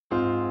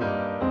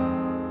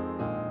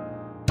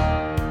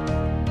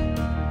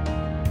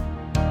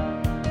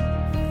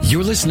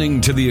You're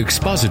listening to the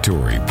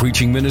expository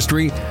preaching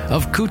ministry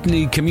of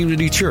Kootenai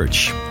Community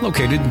Church,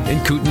 located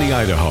in Kootenai,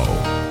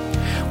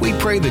 Idaho. We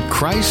pray that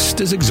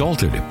Christ is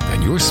exalted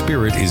and your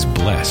spirit is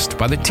blessed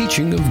by the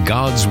teaching of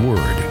God's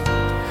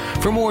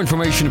Word. For more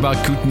information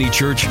about Kootenai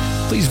Church,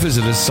 please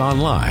visit us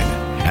online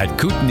at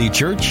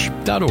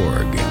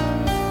kootenaichurch.org.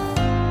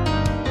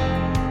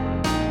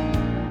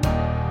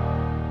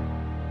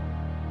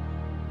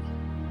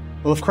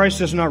 Well, if Christ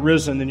has not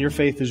risen, then your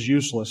faith is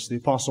useless. The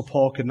Apostle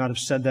Paul could not have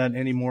said that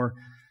any more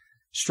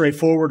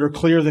straightforward or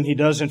clear than he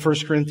does in 1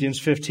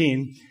 Corinthians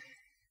 15.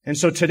 And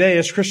so today,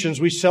 as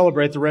Christians, we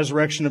celebrate the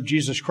resurrection of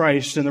Jesus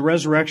Christ, and the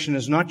resurrection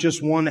is not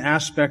just one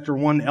aspect or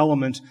one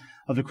element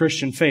of the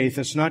Christian faith.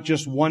 It's not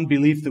just one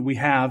belief that we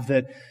have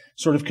that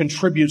sort of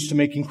contributes to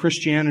making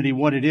Christianity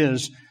what it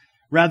is.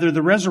 Rather,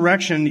 the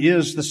resurrection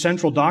is the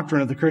central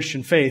doctrine of the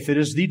Christian faith. It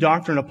is the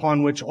doctrine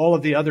upon which all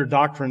of the other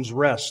doctrines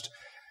rest.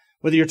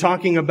 Whether you're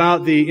talking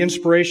about the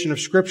inspiration of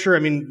Scripture,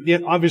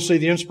 obviously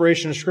the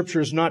inspiration of Scripture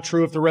is not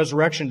true if the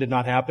resurrection did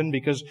not happen,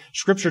 because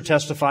Scripture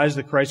testifies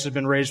that Christ has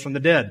been raised from the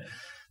dead.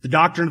 The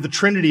doctrine of the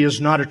Trinity is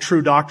not a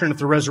true doctrine if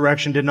the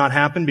resurrection did not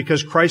happen,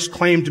 because Christ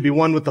claimed to be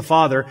one with the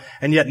Father,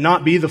 and yet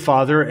not be the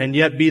Father, and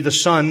yet be the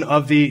Son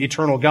of the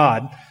eternal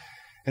God.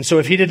 And so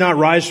if He did not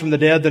rise from the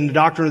dead, then the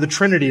doctrine of the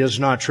Trinity is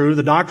not true.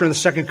 The doctrine of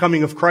the second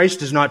coming of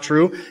Christ is not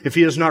true if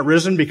He has not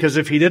risen, because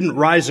if He didn't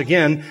rise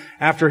again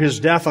after His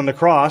death on the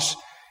cross,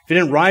 if He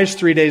didn't rise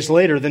 3 days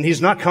later, then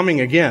He's not coming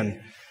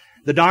again.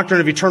 The doctrine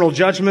of eternal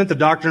judgment, the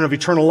doctrine of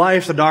eternal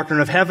life, the doctrine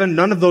of heaven,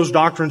 none of those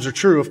doctrines are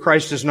true if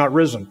Christ is not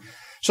risen.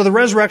 So the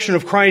resurrection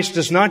of Christ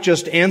is not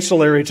just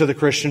ancillary to the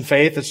Christian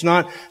faith. It's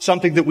not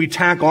something that we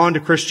tack on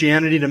to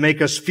Christianity to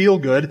make us feel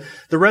good.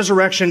 The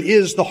resurrection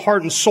is the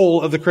heart and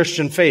soul of the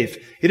Christian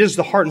faith. It is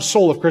the heart and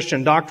soul of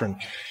Christian doctrine.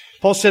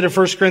 Paul said in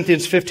 1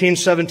 Corinthians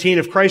 15:17,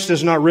 if Christ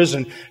is not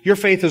risen, your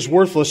faith is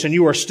worthless and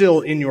you are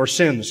still in your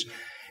sins.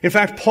 In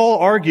fact, Paul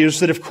argues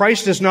that if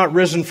Christ is not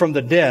risen from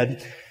the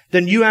dead,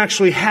 then you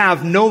actually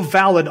have no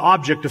valid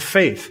object of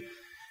faith.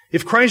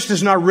 If Christ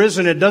is not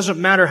risen, it doesn't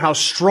matter how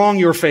strong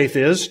your faith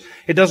is.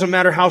 It doesn't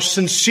matter how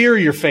sincere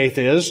your faith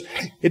is.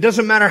 It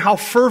doesn't matter how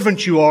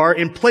fervent you are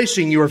in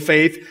placing your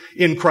faith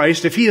in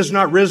Christ. If He is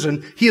not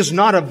risen, He is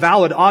not a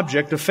valid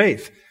object of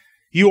faith.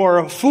 You are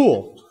a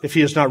fool if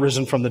He is not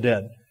risen from the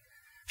dead.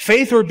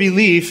 Faith or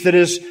belief that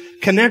is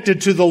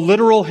connected to the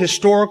literal,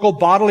 historical,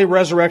 bodily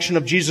resurrection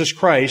of Jesus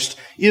Christ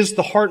is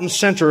the heart and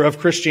center of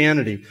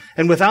Christianity.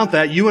 And without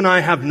that, you and I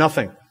have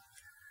nothing.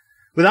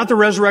 Without the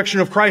resurrection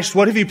of Christ,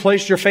 what have you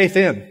placed your faith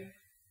in?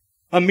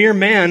 A mere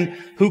man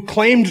who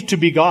claimed to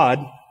be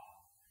God.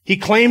 He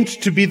claimed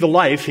to be the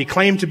life. He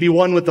claimed to be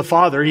one with the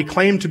Father. He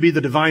claimed to be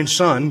the divine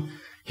Son.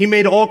 He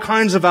made all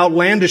kinds of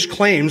outlandish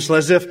claims,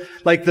 as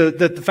if, like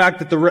the fact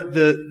that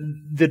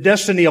the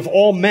destiny of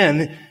all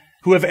men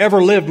who have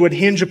ever lived would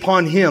hinge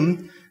upon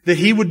Him, that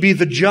He would be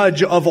the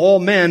judge of all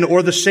men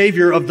or the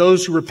Savior of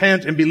those who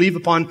repent and believe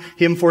upon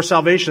Him for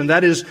salvation.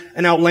 That is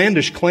an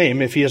outlandish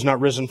claim if He has not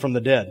risen from the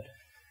dead.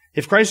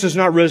 If Christ is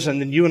not risen,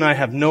 then you and I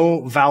have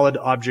no valid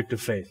object of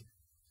faith.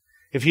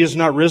 If He is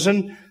not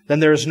risen, then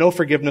there is no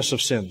forgiveness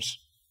of sins.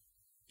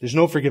 There's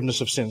no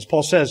forgiveness of sins.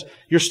 Paul says,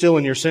 you're still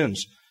in your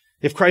sins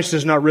if Christ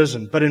is not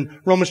risen. But in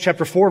Romans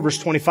chapter 4, verse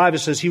 25, it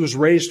says He was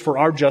raised for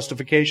our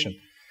justification.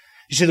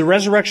 You see, the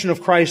resurrection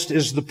of Christ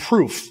is the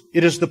proof.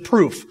 It is the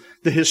proof,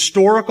 the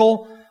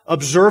historical,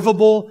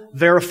 observable,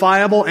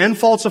 verifiable, and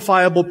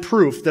falsifiable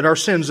proof that our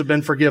sins have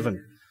been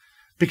forgiven.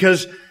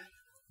 Because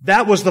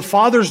that was the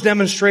Father's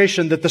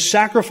demonstration that the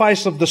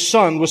sacrifice of the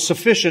Son was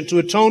sufficient to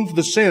atone for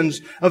the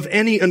sins of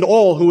any and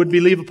all who would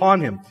believe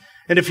upon Him.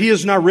 And if He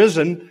is not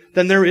risen,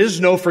 then there is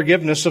no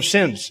forgiveness of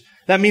sins.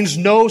 That means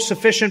no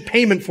sufficient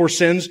payment for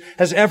sins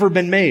has ever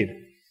been made.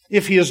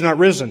 If He is not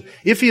risen.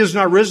 If He is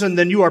not risen,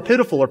 then you are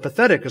pitiful or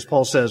pathetic, as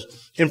Paul says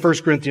in 1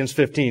 Corinthians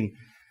 15.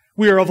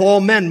 We are of all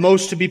men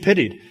most to be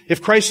pitied.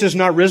 If Christ is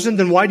not risen,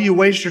 then why do you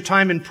waste your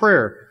time in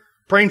prayer,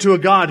 praying to a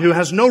God who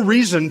has no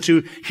reason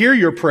to hear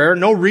your prayer,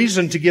 no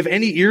reason to give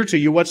any ear to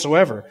you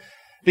whatsoever?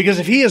 Because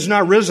if He is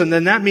not risen,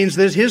 then that means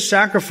that His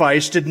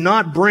sacrifice did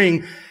not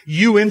bring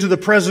you into the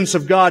presence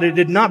of God. It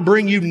did not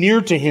bring you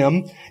near to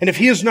Him. And if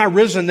He is not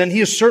risen, then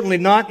He is certainly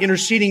not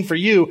interceding for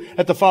you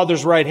at the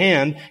Father's right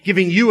hand,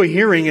 giving you a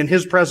hearing in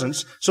His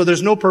presence. So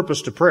there's no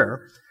purpose to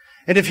prayer.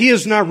 And if He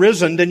is not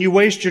risen, then you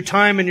waste your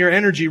time and your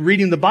energy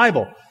reading the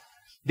Bible.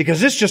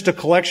 Because it's just a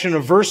collection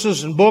of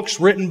verses and books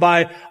written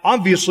by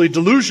obviously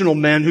delusional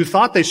men who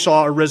thought they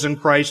saw a risen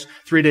Christ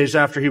 3 days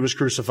after He was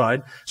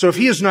crucified. So if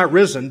He is not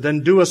risen, then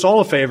do us all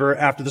a favor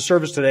after the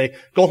service today.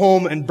 Go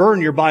home and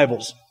burn your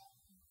Bibles.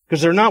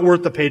 Because they're not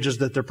worth the pages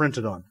that they're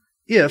printed on.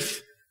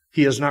 If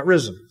He is not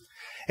risen.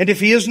 And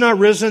if He is not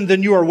risen,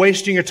 then you are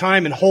wasting your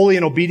time in holy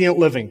and obedient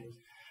living.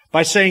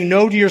 By saying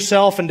no to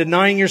yourself and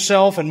denying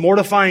yourself and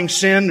mortifying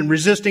sin and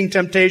resisting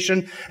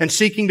temptation and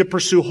seeking to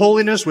pursue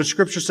holiness, which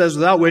Scripture says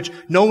without which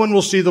no one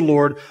will see the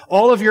Lord,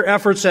 all of your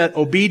efforts at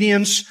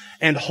obedience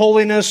and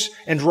holiness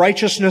and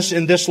righteousness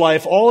in this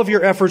life, all of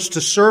your efforts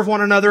to serve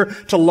one another,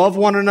 to love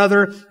one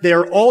another, they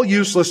are all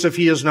useless if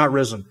He is not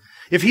risen.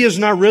 If he has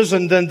not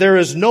risen, then there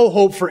is no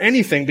hope for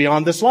anything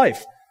beyond this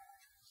life.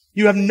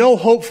 You have no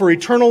hope for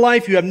eternal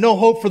life. You have no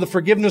hope for the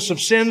forgiveness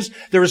of sins.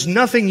 There is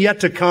nothing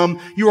yet to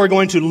come. You are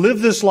going to live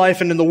this life,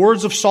 and in the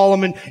words of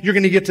Solomon, you're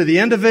going to get to the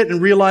end of it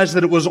and realize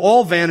that it was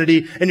all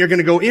vanity, and you're going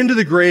to go into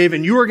the grave,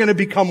 and you are going to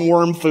become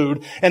worm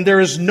food, and there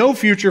is no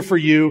future for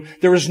you.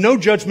 There is no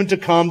judgment to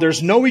come.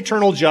 There's no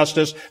eternal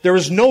justice. There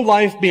is no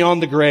life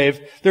beyond the grave.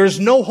 There is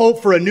no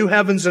hope for a new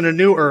heavens and a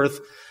new earth.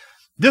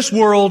 This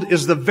world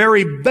is the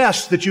very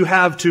best that you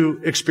have to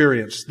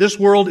experience. This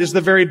world is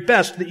the very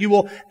best that you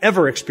will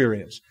ever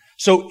experience.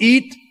 So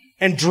eat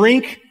and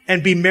drink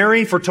and be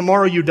merry, for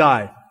tomorrow you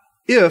die,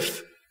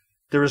 if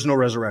there is no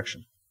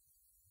resurrection.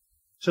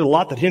 There's a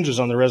lot that hinges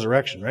on the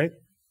resurrection, right?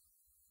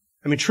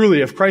 I mean, truly,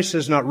 if Christ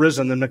has not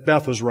risen, then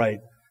Macbeth was right.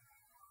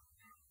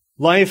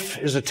 Life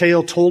is a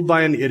tale told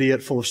by an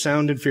idiot, full of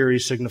sound and fury,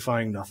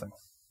 signifying nothing.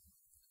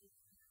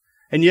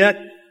 And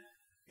yet,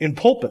 in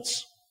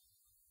pulpits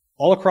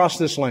all across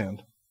this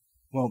land,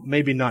 well,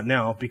 maybe not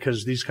now,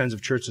 because these kinds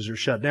of churches are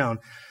shut down,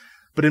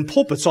 but in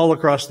pulpits all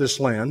across this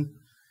land,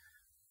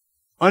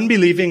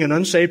 unbelieving and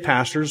unsaved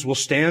pastors will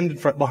stand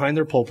behind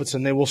their pulpits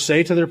and they will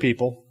say to their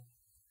people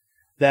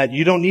that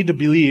you don't need to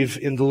believe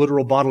in the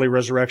literal bodily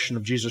resurrection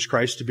of Jesus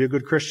Christ to be a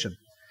good Christian.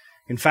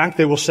 In fact,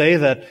 they will say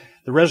that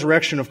the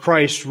resurrection of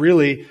Christ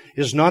really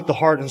is not the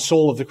heart and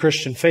soul of the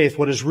Christian faith.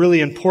 What is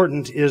really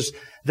important is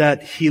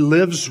that He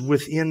lives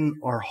within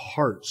our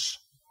hearts.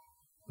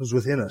 Lives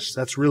within us.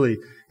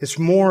 It's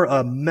more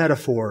a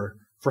metaphor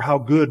for how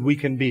good we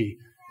can be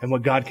and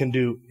what God can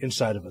do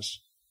inside of us.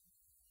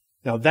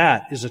 Now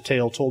that is a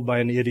tale told by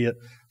an idiot,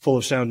 full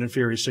of sound and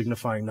fury,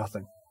 signifying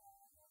nothing.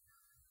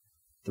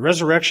 The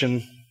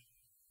resurrection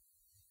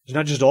is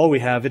not just all we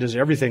have, it is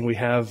everything we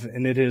have,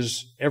 and it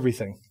is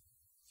everything.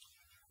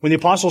 When the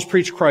apostles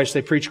preached Christ,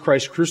 they preached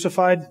Christ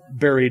crucified,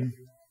 buried,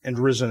 and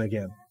risen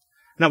again.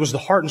 And that was the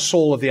heart and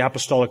soul of the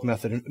apostolic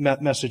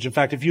message. In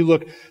fact, if you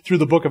look through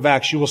the book of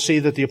Acts, you will see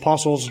that the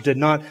apostles did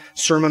not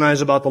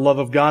sermonize about the love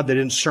of God. They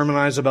didn't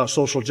sermonize about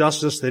social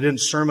justice. They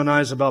didn't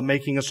sermonize about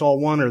making us all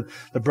one, or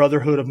the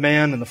brotherhood of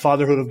man and the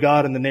fatherhood of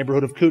God and the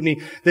neighborhood of Kootenai.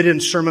 They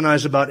didn't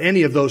sermonize about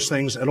any of those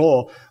things at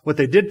all. What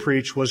they did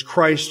preach was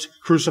Christ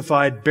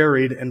crucified,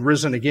 buried, and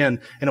risen again.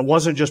 And it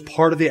wasn't just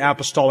part of the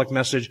apostolic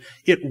message.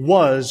 It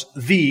was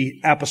the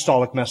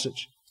apostolic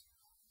message.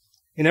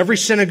 In every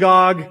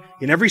synagogue,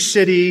 in every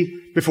city,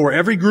 before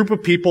every group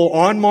of people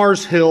on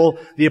Mars Hill,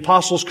 the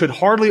apostles could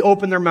hardly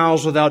open their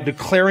mouths without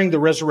declaring the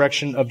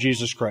resurrection of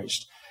Jesus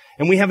Christ.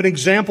 And we have an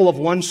example of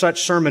one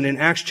such sermon in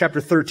Acts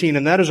chapter 13,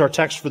 and that is our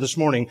text for this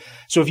morning.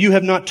 So if you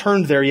have not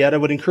turned there yet, I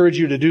would encourage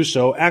you to do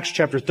so. Acts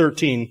chapter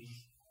 13.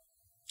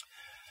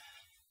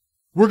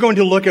 We're going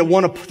to look at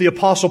one of the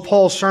Apostle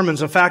Paul's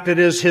sermons. In fact, it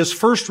is his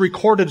first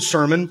recorded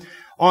sermon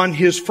on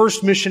his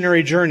first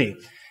missionary journey.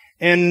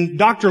 And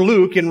Dr.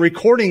 Luke, in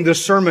recording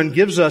this sermon,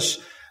 gives us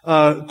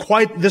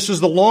this is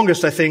the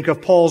longest, I think,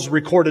 of Paul's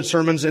recorded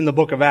sermons in the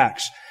book of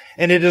Acts.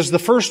 And it is the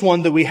first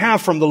one that we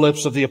have from the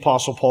lips of the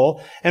Apostle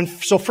Paul. And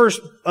so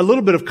first, a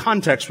little bit of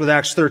context with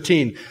Acts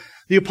 13.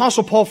 The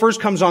Apostle Paul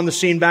first comes on the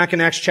scene back in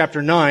Acts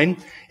chapter 9,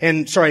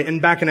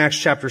 and back in Acts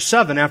chapter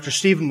 7 after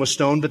Stephen was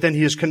stoned, but then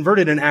he is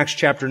converted in Acts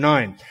chapter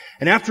 9.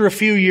 And after a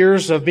few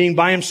years of being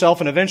by himself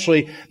and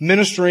eventually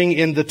ministering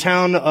in the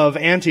town of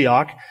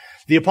Antioch,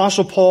 the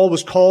Apostle Paul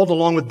was called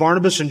along with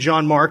Barnabas and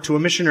John Mark to a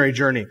missionary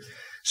journey.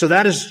 So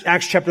that is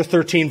Acts chapter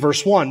 13,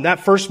 verse 1. That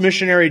first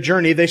missionary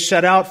journey, they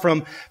set out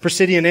from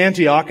Pisidian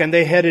Antioch, and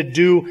they headed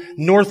due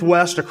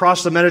northwest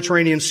across the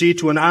Mediterranean Sea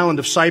to an island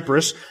of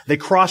Cyprus. They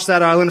crossed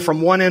that island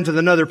from one end to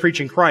the other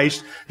preaching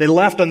Christ. They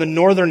left on the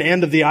northern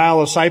end of the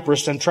Isle of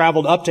Cyprus and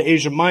traveled up to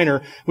Asia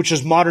Minor, which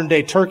is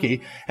modern-day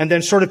Turkey, and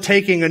then sort of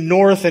taking a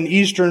north and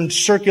eastern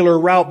circular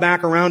route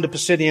back around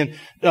to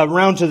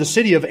around to the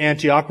city of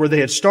Antioch, where they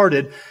had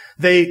started.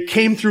 They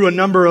came through a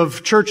number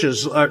of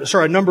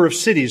a number of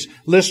cities,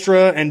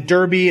 Lystra and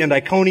Derbe and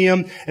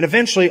Iconium, and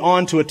eventually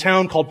on to a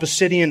town called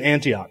Pisidian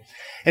Antioch.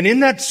 And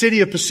in that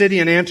city of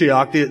Pisidian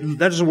Antioch,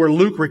 that is where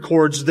Luke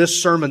records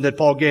this sermon that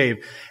Paul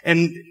gave.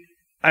 And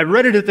I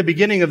read it at the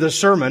beginning of the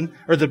sermon,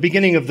 or the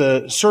beginning of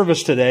the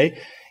service today.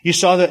 You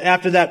saw that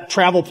after that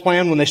travel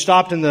plan, when they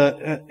stopped in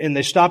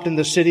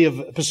the city of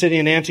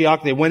Pisidian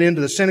Antioch, they went into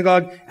the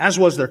synagogue, as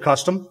was their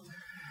custom.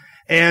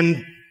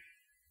 And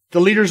the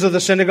leaders of the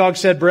synagogue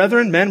said,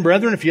 brethren,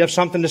 if you have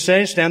something to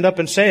say, stand up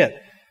and say it.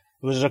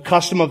 It was a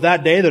custom of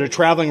that day that a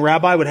traveling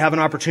rabbi would have an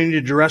opportunity to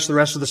address the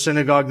rest of the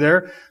synagogue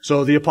there.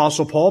 So the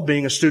Apostle Paul,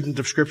 being a student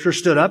of Scripture,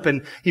 stood up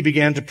and he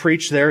began to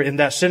preach there in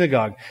that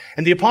synagogue.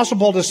 And the Apostle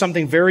Paul does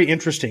something very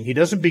interesting. He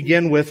doesn't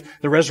begin with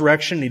the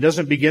resurrection. He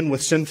doesn't begin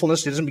with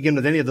sinfulness. He doesn't begin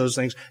with any of those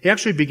things. He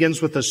actually begins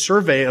with a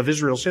survey of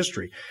Israel's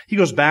history. He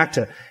goes back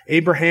to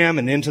Abraham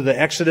and into the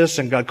Exodus,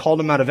 and God called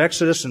them out of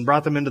Exodus and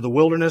brought them into the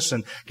wilderness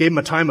and gave them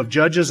a time of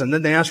judges. And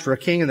then they asked for a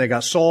king, and they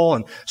got Saul.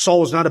 And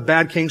Saul was not a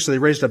bad king, so they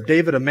raised up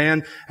David, a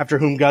man after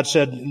whom God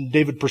said,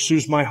 David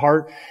pursues my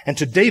heart. And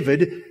to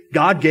David,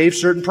 God gave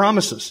certain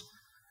promises.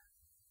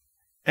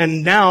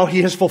 And now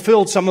he has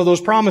fulfilled some of those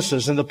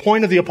promises. And the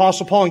point of the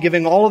Apostle Paul in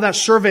giving all of that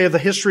survey of the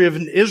history of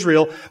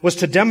Israel was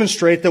to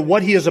demonstrate that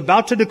what he is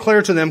about to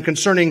declare to them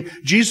concerning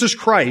Jesus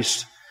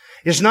Christ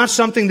is not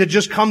something that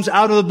just comes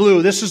out of the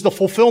blue. This is the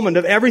fulfillment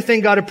of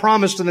everything God had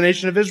promised to the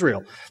nation of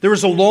Israel. There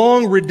was a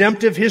long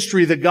redemptive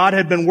history that God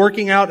had been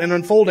working out and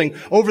unfolding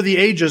over the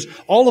ages,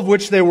 all of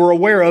which they were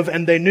aware of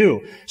and they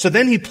knew. So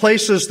then he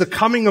places the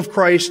coming of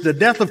Christ, the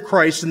death of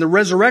Christ, and the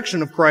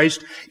resurrection of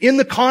Christ in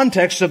the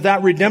context of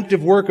that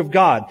redemptive work of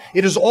God.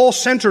 It is all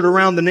centered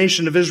around the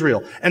nation of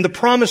Israel and the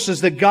promises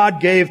that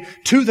God gave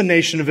to the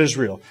nation of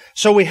Israel.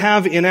 So we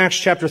have in Acts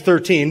chapter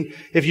 13,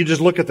 if you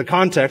just look at the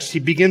context, he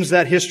begins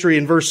that history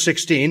in verse 16.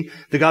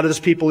 The God of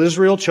this people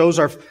Israel chose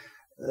our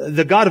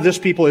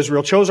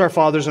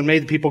fathers and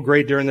made the people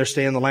great during their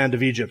stay in the land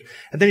of Egypt.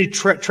 And then he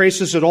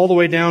traces it all the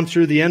way down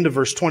through the end of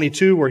verse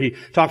 22, where he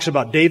talks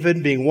about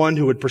David being one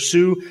who would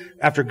pursue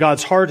after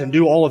God's heart and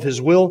do all of his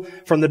will.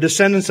 From the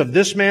descendants of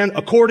this man,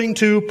 according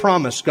to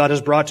promise, God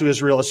has brought to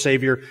Israel a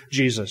Savior,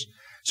 Jesus.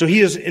 So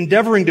he is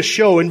endeavoring to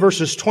show in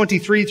verses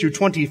 23 through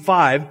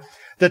 25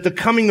 that the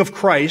coming of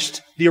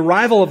Christ, the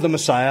arrival of the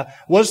Messiah,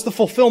 was the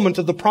fulfillment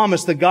of the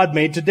promise that God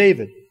made to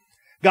David.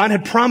 God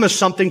had promised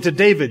something to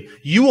David.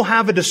 You will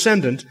have a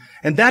descendant,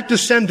 and that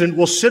descendant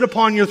will sit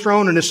upon your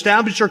throne and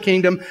establish your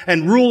kingdom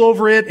and rule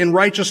over it in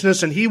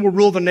righteousness, and he will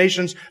rule the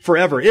nations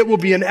forever. It will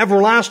be an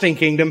everlasting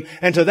kingdom,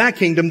 and to that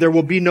kingdom there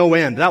will be no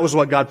end. That was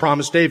what God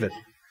promised David.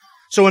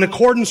 So in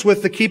accordance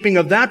with the keeping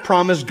of that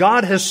promise,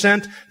 God has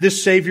sent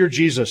this Savior,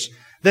 Jesus.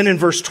 Then in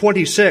verse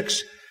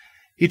 26,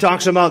 he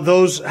talks about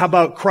how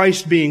about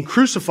Christ being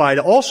crucified,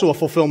 also a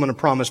fulfillment of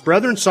promise.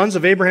 Brethren, sons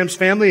of Abraham's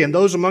family, and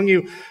those among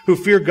you who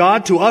fear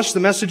God, to us the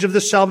message of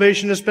this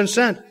salvation has been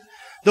sent.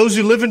 Those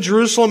who live in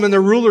Jerusalem and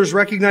their rulers,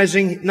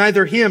 recognizing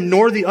neither him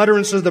nor the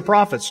utterances of the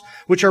prophets,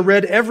 which are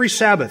read every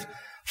Sabbath,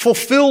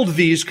 fulfilled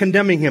these,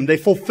 condemning him. They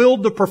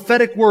fulfilled the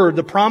prophetic word,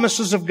 the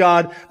promises of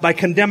God, by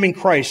condemning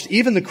Christ.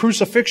 Even the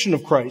crucifixion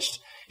of Christ,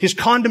 his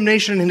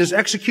condemnation and his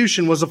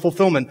execution was a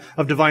fulfillment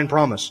of divine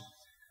promise.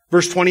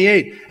 Verse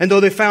 28, and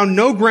though they found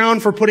no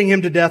ground for putting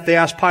him to death, they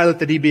asked Pilate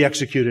that he be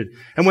executed.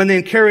 And when they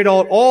had carried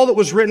out all that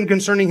was written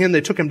concerning him,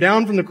 they took him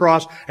down from the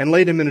cross and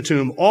laid him in a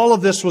tomb. All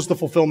of this was the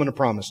fulfillment of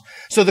promise.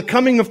 So the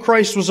coming of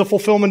Christ was a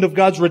fulfillment of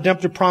God's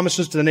redemptive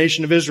promises to the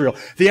nation of Israel.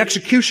 The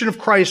execution of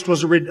Christ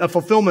was a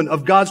fulfillment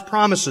of God's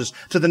promises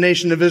to the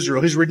nation of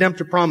Israel, his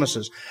redemptive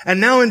promises.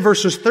 And now in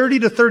verses 30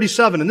 to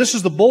 37, and this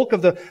is the bulk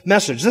of the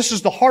message. This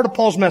is the heart of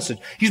Paul's message.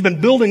 He's been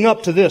building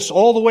up to this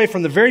all the way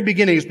from the very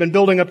beginning. He's been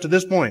building up to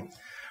this point.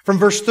 From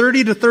verse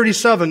 30 to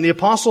 37, the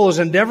apostle is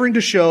endeavoring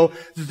to show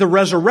that the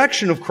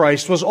resurrection of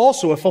Christ was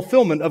also a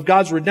fulfillment of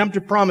God's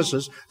redemptive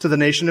promises to the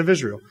nation of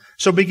Israel.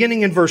 So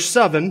beginning in verse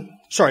 30,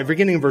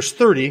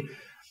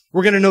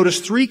 we're going to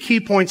notice three key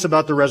points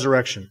about the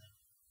resurrection.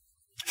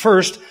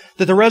 First,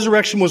 that the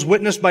resurrection was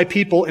witnessed by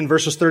people in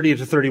verses 30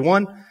 to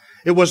 31.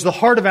 It was the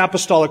heart of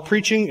apostolic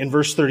preaching in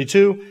verse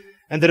 32.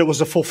 And that it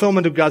was a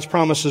fulfillment of God's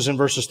promises in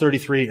verses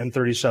 33 and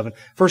 37.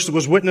 First, it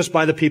was witnessed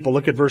by the people.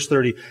 Look at verse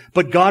 30.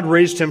 But God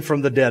raised him from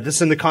the dead. This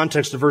is in the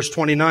context of verse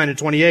 29 and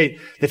 28.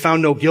 They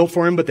found no guilt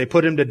for him, but they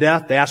put him to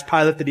death. They asked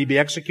Pilate that he be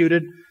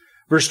executed.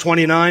 Verse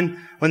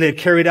 29, when they had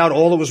carried out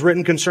all that was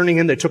written concerning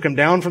him, they took him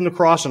down from the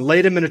cross and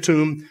laid him in a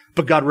tomb,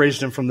 but God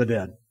raised him from the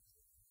dead.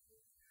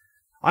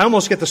 I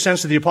almost get the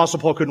sense that the Apostle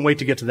Paul couldn't wait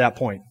to get to that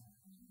point.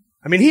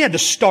 I mean, he had to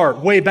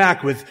start way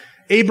back with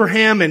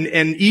Abraham and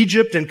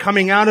Egypt and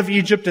coming out of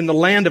Egypt and the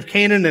land of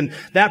Canaan and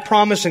that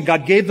promise, and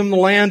God gave them the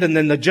land, and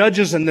then the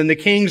judges and then the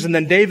kings and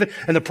then David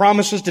and the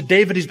promises to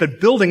David. He's been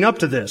building up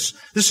to this.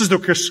 This is the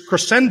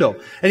crescendo.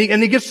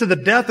 And he gets to the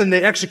death and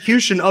the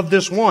execution of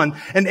this one.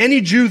 And any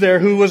Jew there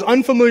who was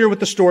unfamiliar with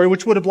the story,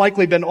 which would have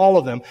likely been all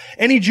of them,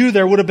 any Jew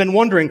there would have been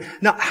wondering,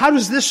 now how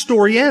does this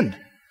story end?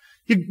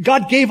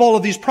 God gave all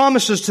of these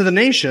promises to the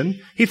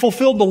nation. He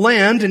fulfilled the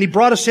land, and he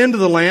brought us into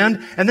the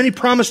land, and then he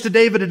promised to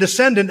David a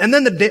descendant, and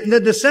then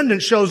the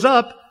descendant shows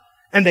up,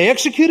 and they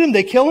execute him,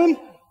 they kill him?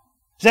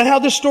 Is that how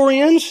this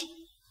story ends?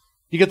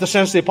 You get the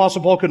sense the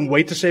Apostle Paul couldn't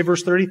wait to say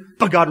verse 30?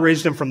 But God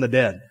raised him from the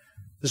dead.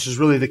 This is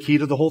really the key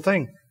to the whole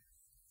thing.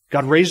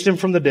 God raised him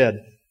from the dead.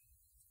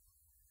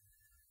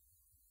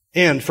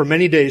 And for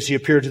many days he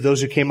appeared to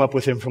those who came up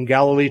with him from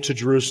Galilee to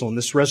Jerusalem.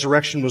 This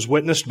resurrection was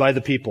witnessed by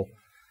the people.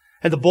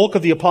 And the bulk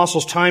of the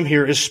apostles' time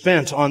here is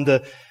spent on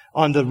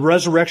the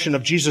resurrection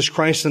of Jesus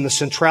Christ and the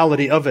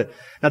centrality of it.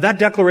 Now that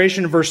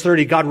declaration in verse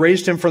 30, God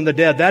raised him from the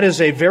dead, that is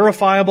a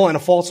verifiable and a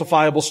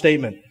falsifiable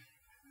statement.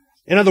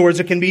 In other words,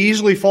 it can be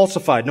easily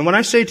falsified. Now when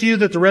I say to you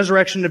that the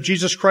resurrection of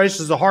Jesus Christ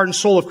is the heart and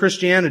soul of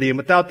Christianity, and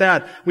without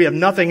that we have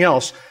nothing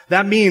else,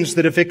 that means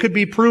that if it could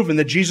be proven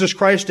that Jesus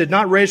Christ did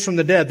not raise from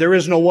the dead, there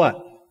is no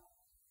what?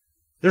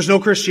 There's no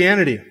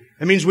Christianity.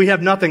 It means we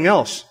have nothing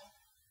else.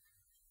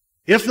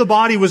 If the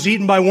body was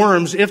eaten by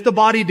worms, if the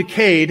body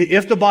decayed,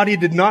 if the body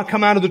did not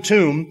come out of the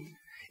tomb,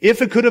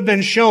 if it could have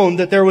been shown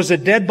that there was a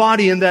dead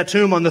body in that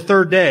tomb on the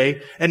third day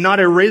and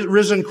not a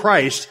risen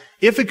Christ,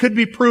 if it could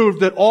be proved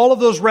that all of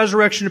those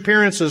resurrection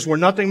appearances were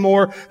nothing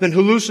more than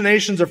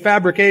hallucinations or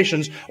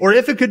fabrications, or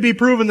if it could be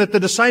proven that the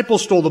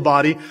disciples stole the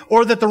body,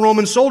 or that the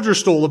Roman soldiers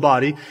stole the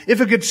body, if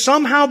it could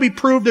somehow be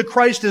proved that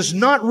Christ is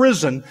not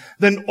risen,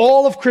 then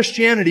all of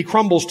Christianity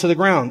crumbles to the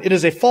ground. It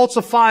is a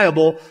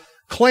falsifiable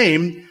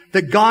claim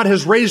that God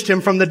has raised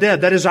him from the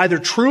dead. That is either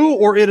true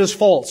or it is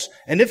false.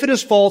 And if it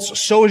is false,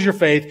 so is your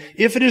faith.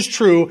 If it is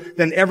true,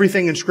 then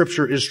everything in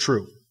Scripture is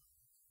true.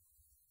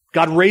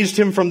 God raised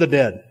him from the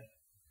dead.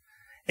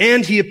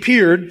 And he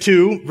appeared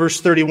to,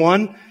 verse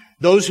 31,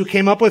 those who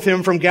came up with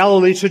him from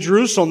Galilee to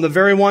Jerusalem, the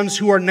very ones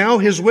who are now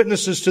his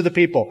witnesses to the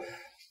people.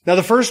 Now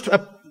the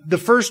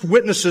first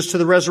witnesses to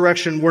the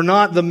resurrection were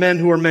not the men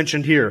who are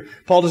mentioned here.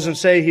 Paul doesn't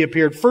say he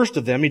appeared first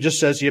of them. He just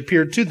says he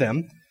appeared to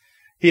them.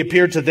 He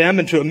appeared to them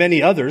and to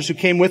many others who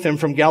came with him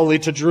from Galilee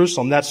to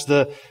Jerusalem. That's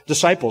the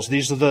disciples.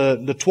 These are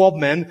the 12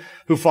 men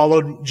who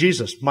followed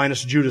Jesus,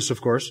 minus Judas,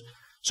 of course.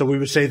 So we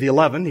would say the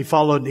 11.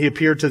 He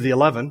appeared to the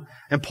 11.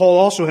 And Paul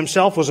also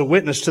himself was a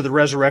witness to the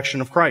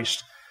resurrection of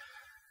Christ.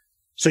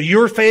 So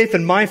your faith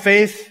and my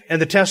faith and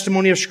the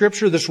testimony of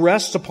Scripture, this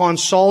rests upon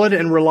solid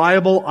and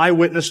reliable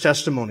eyewitness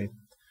testimony.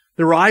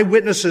 There were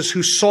eyewitnesses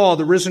who saw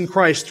the risen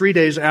Christ 3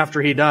 days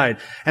after he died.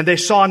 And they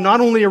saw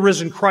not only a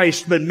risen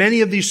Christ, but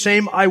many of these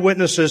same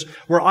eyewitnesses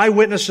were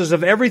eyewitnesses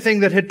of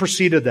everything that had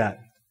preceded that.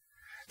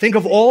 Think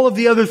of all of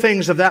the other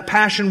things of that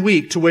Passion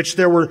Week to which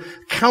there were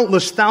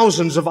countless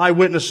thousands of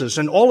eyewitnesses.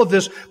 And all of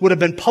this would have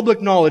been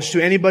public knowledge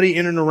to anybody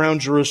in and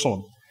around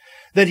Jerusalem.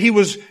 That he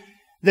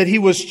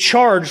was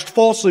charged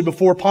falsely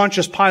before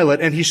Pontius Pilate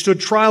and he stood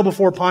trial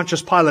before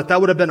Pontius Pilate. That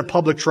would have been a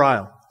public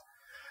trial.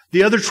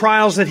 The other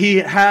trials that he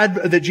had,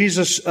 that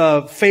Jesus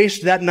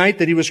faced that night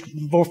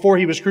before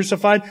he was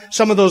crucified,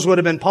 some of those would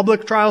have been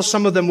public trials,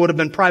 some of them would have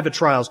been private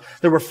trials.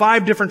 There were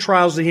 5 different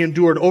trials that he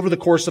endured over the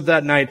course of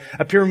that night,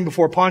 appearing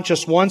before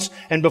Pontius once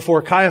and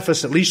before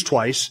Caiaphas at least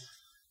twice.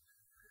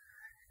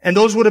 And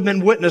those would have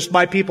been witnessed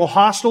by people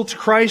hostile to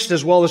Christ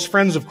as well as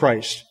friends of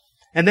Christ.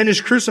 And then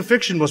his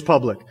crucifixion was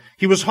public.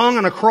 He was hung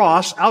on a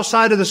cross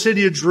outside of the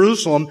city of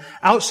Jerusalem,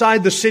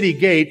 outside the city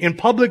gate, in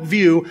public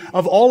view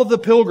of all of the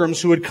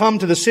pilgrims who had come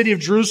to the city of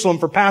Jerusalem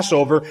for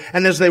Passover.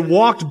 And as they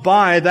walked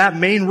by that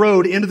main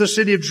road into the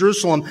city of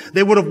Jerusalem,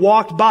 they would have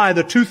walked by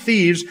the 2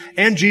 thieves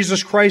and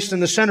Jesus Christ in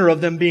the center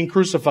of them being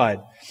crucified.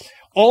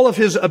 All of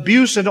his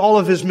abuse and all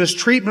of his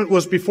mistreatment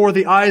was before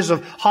the eyes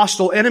of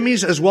hostile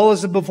enemies as well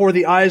as before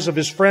the eyes of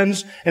his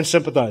friends and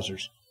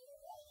sympathizers.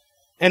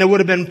 And it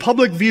would have been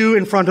public view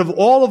in front of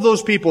all of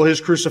those people,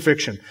 his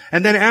crucifixion.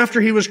 And then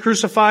after he was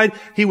crucified,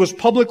 he was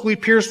publicly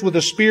pierced with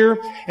a spear,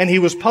 and he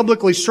was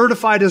publicly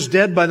certified as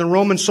dead by the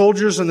Roman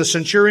soldiers and the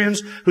centurions,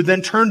 who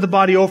then turned the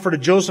body over to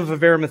Joseph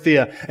of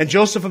Arimathea. And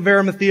Joseph of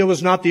Arimathea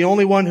was not the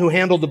only one who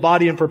handled the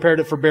body and prepared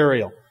it for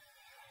burial.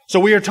 So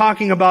we are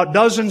talking about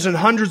dozens and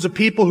hundreds of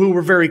people who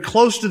were very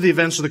close to the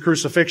events of the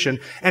crucifixion,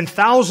 and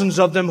thousands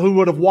of them who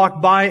would have walked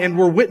by and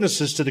were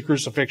witnesses to the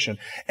crucifixion.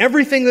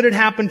 Everything that had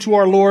happened to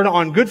our Lord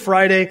on Good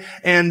Friday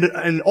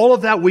and all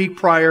of that week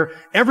prior,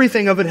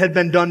 everything of it had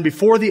been done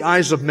before the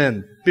eyes of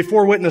men,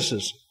 before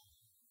witnesses.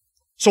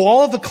 So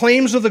all of the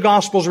claims of the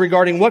Gospels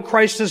regarding what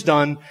Christ has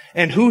done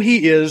and who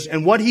he is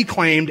and what he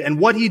claimed and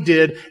what he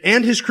did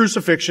and his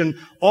crucifixion,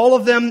 all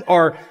of them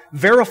are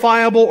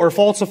verifiable or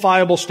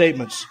falsifiable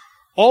statements.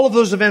 All of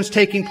those events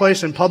taking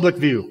place in public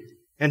view.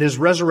 And his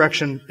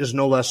resurrection is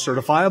no less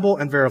certifiable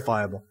and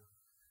verifiable.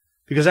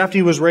 Because after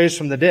he was raised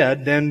from the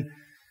dead, then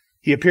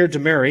he appeared to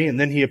Mary, and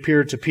then he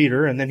appeared to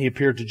Peter, and then he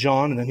appeared to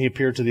John, and then he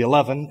appeared to the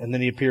 11, and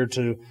then he appeared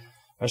to,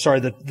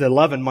 the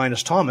 11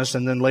 minus Thomas,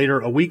 and then later,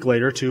 a week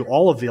later, to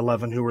all of the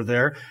 11 who were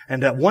there.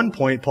 And at one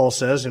point, Paul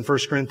says in 1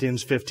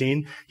 Corinthians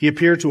 15, he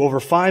appeared to over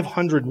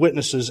 500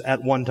 witnesses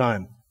at one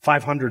time.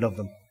 500 of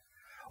them.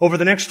 Over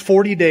the next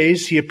 40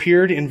 days, he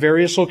appeared in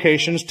various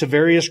locations to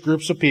various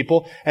groups of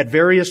people at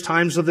various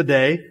times of the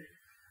day.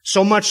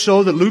 So much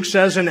so that Luke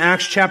says in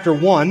Acts chapter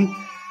 1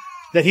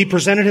 that he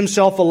presented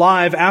himself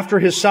alive after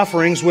his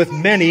sufferings with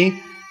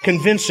many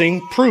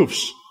convincing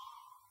proofs.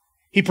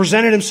 He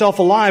presented himself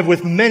alive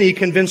with many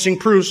convincing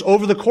proofs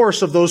over the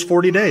course of those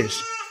 40 days.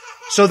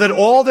 So that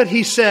all that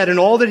he said and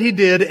all that he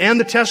did and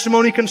the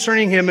testimony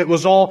concerning him, it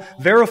was all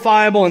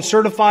verifiable and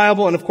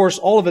certifiable, and of course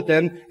all of it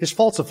then is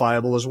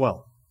falsifiable as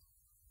well.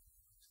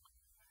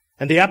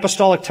 And the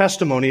apostolic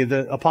testimony,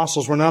 the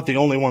apostles were not the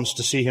only ones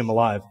to see him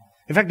alive.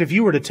 In fact, if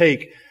you were to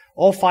take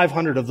all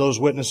 500 of those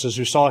witnesses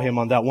who saw him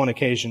on that one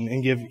occasion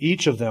and give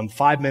each of them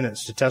 5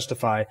 minutes to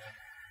testify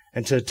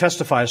and to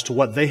testify as to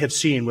what they had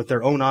seen with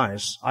their own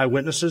eyes,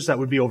 eyewitnesses, that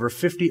would be over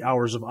 50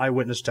 hours of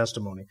eyewitness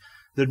testimony.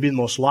 That would be the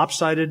most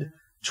lopsided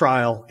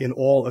trial in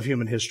all of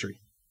human history.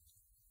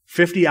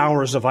 50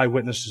 hours of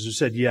eyewitnesses who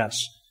said,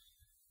 yes,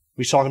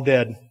 we saw him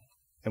dead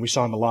and we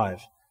saw him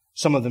alive.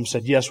 Some of them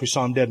said, yes, we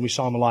saw him dead and we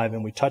saw him alive,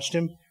 and we touched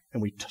him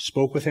and we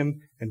spoke with him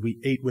and we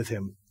ate with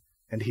him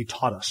and he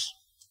taught us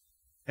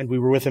and we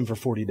were with him for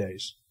 40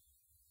 days.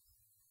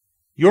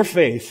 Your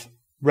faith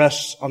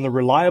rests on the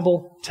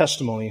reliable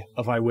testimony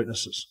of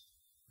eyewitnesses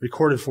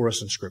recorded for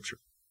us in Scripture.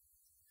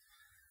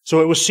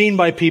 So it was seen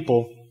by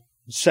people.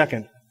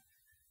 Second,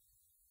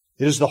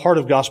 It is the heart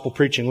of gospel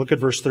preaching. Look at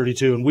verse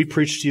 32. And we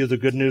preach to you the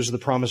good news of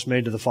the promise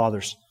made to the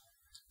fathers.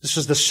 This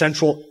is the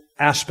central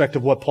aspect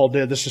of what Paul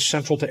did. This is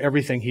central to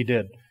everything he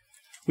did.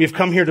 We have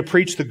come here to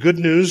preach the good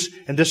news,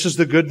 and this is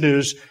the good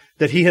news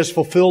that he has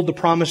fulfilled the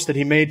promise that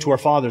he made to our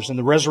fathers. And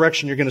the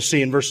resurrection you're going to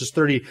see in verses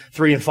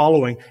 33 and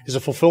following is a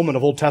fulfillment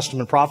of Old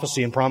Testament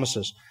prophecy and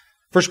promises.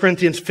 1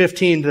 Corinthians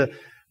 15,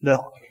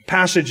 the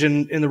passage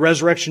in the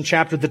resurrection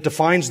chapter that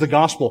defines the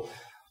gospel.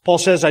 Paul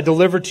says, I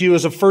delivered to you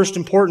as of first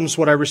importance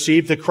what I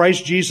received, that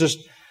Christ Jesus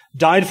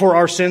died for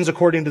our sins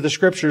according to the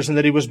Scriptures, and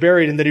that he was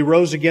buried, and that he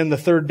rose again the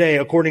third day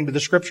according to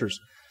the Scriptures.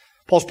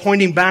 Paul's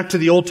pointing back to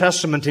the Old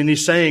Testament, and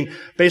he's saying,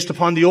 based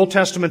upon the Old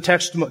Testament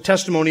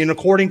testimony and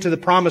according to the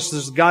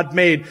promises God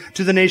made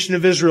to the nation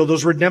of Israel,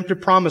 those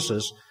redemptive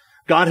promises,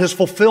 God has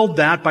fulfilled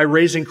that by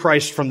raising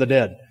Christ from the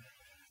dead.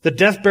 The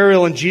death,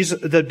 burial, and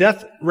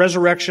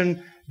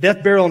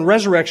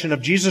resurrection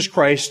of Jesus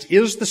Christ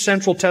is the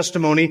central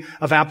testimony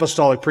of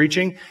apostolic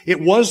preaching. It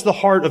was the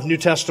heart of New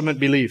Testament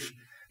belief,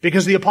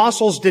 because the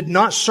apostles did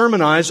not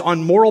sermonize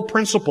on moral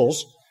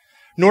principles,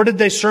 nor did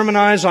they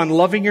sermonize on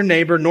loving your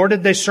neighbor, nor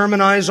did they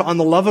sermonize on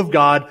the love of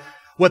God.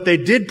 What they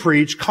did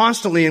preach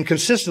constantly and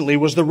consistently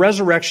was the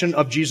resurrection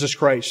of Jesus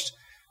Christ.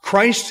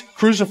 Christ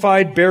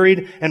crucified,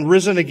 buried, and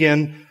risen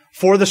again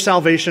for the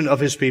salvation of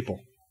his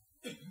people.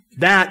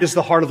 That is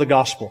the heart of the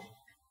gospel.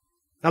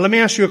 Now let me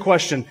ask you a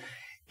question.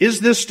 Is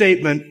this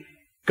statement,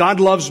 God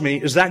loves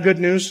me, is that good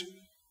news?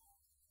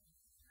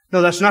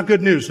 No, that's not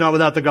good news, not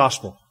without the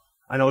gospel.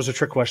 I know it was a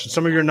trick question.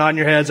 Some of you are nodding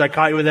your heads. I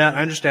caught you with that.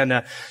 I understand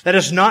that. That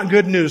is not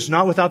good news,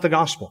 not without the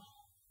gospel.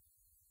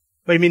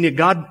 But you mean that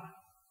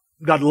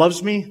God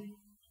loves me,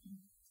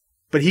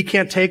 but he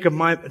can't take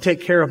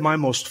care of my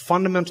most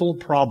fundamental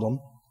problem,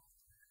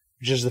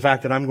 which is the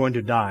fact that I'm going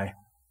to die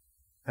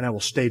and I will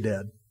stay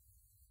dead.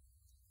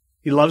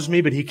 He loves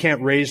me, but he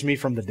can't raise me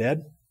from the dead.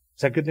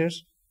 Is that good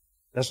news?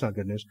 That's not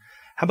good news.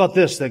 How about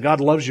this, that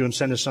God loves you and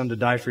sent his son to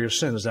die for your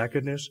sin? Is that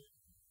good news?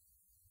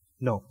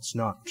 No, it's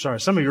not. Sorry,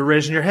 some of you are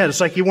raising your head. It's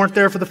like you weren't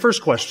there for the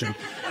first question.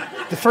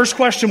 The first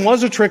question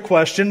was a trick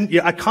question.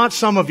 Yeah, I caught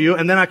some of you,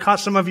 and then I caught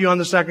some of you on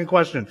the second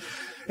question.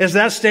 Is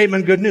that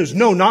statement good news?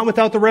 No, not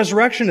without the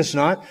resurrection, it's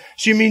not.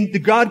 So you mean that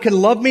God can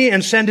love me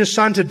and send his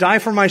son to die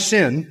for my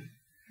sin,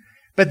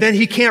 but then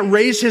he can't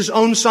raise his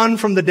own son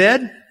from the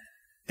dead?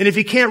 And if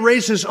he can't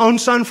raise his own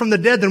son from the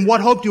dead, then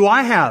what hope do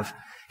I have?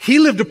 He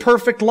lived a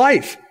perfect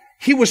life.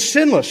 He was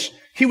sinless.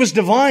 He was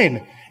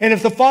divine. And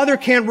if the Father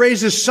can't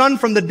raise his son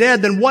from the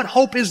dead, then what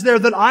hope is there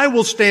that I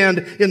will stand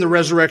in the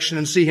resurrection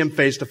and see him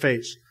face to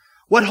face?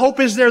 What hope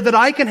is there that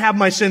I can have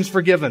my sins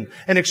forgiven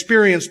and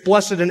experience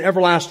blessed and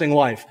everlasting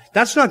life?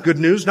 That's not good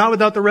news, not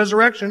without the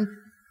resurrection.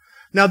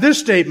 Now this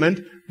statement,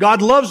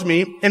 God loves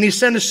me and he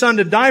sent his son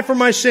to die for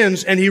my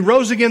sins and he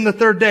rose again the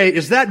third day,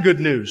 is that good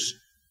news?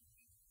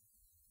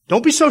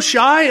 Don't be so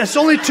shy.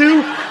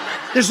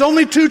 There's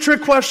only two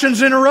trick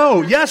questions in a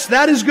row. Yes,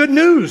 that is good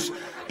news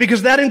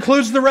because that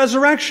includes the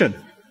resurrection.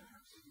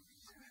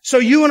 So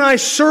you and I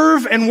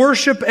serve and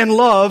worship and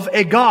love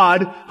a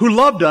God who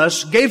loved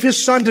us, gave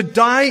his son to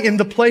die in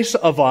the place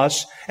of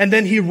us, and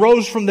then he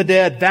rose from the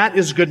dead. That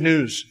is good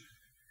news.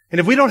 And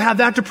if we don't have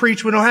that to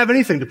preach, we don't have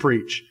anything to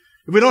preach.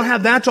 If we don't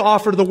have that to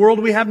offer to the world,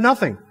 we have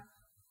nothing.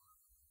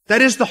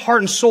 That is the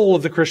heart and soul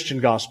of the Christian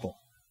gospel,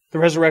 the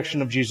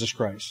resurrection of Jesus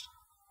Christ.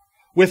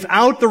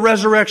 Without the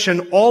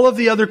resurrection, all of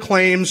the other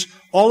claims,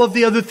 all of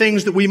the other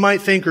things that we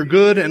might think are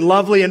good and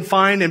lovely and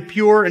fine and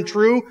pure and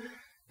true,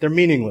 they're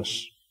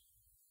meaningless.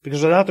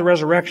 Because without the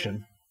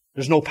resurrection,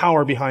 there's no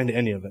power behind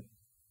any of it.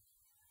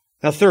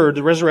 Now third,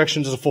 the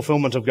resurrection is a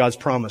fulfillment of God's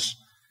promise.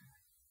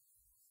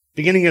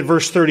 Beginning at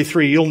verse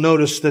 33, you'll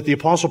notice that the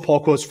Apostle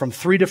Paul quotes from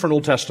 3 different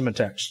Old Testament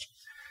texts.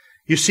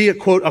 You see a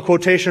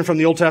quotation from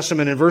the Old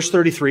Testament in verse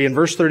 33, in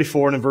verse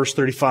 34, and in verse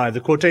 35. The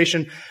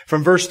quotation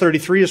from verse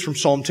 33 is from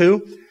Psalm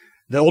 2.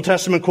 The Old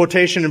Testament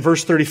quotation in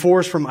verse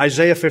 34 is from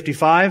Isaiah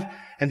 55.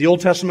 And the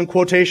Old Testament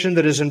quotation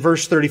that is in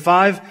verse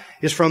 35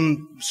 is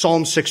from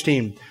Psalm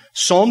 16.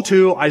 Psalm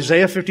 2,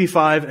 Isaiah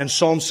 55, and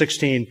Psalm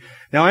 16.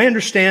 Now I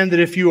understand that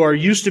if you are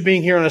used to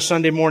being here on a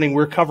Sunday morning,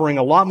 we're covering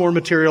a lot more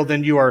material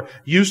than you are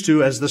used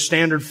to as the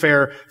standard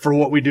fare for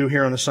what we do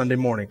here on a Sunday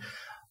morning.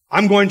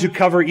 I'm going to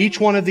cover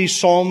each one of these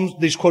Psalms,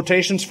 these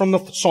quotations from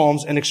the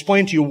Psalms, and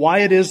explain to you why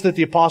it is that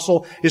the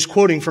apostle is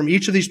quoting from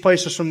each of these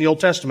places from the Old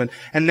Testament,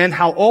 and then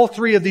how all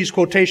 3 of these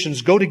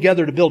quotations go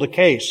together to build a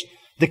case.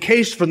 The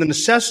case for the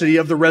necessity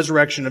of the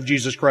resurrection of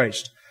Jesus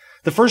Christ.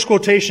 The first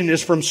quotation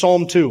is from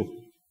Psalm 2.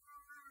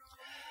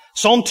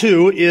 Psalm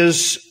 2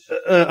 is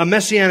a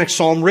messianic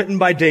psalm written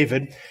by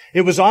David.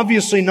 It was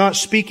obviously not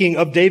speaking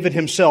of David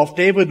himself.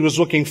 David was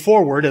looking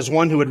forward as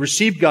one who had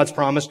received God's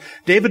promise.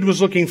 David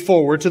was looking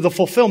forward to the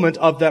fulfillment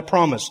of that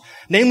promise.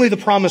 Namely, the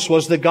promise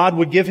was that God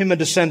would give him a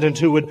descendant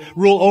who would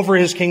rule over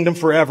his kingdom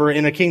forever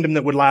in a kingdom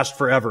that would last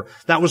forever.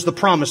 That was the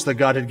promise that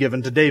God had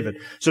given to David.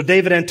 So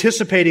David,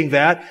 anticipating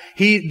that,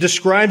 he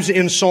describes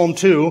in Psalm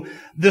 2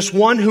 this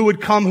one who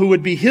would come who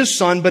would be his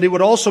son, but it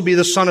would also be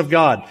the Son of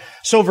God.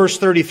 So verse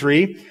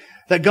 33,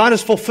 that God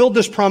has fulfilled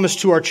this promise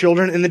to our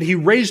children and that He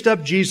raised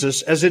up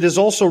Jesus, as it is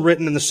also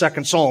written in the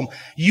second Psalm,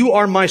 "You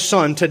are my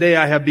son, today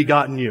I have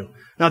begotten you."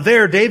 Now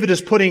there, David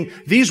is putting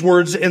these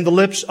words in the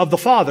lips of the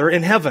Father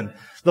in heaven.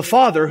 The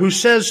Father who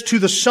says to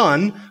the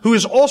Son, who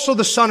is also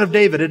the son of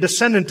David, a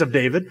descendant of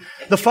David,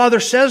 the Father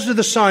says to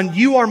the Son,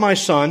 "You are my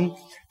son,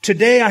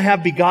 today I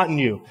have begotten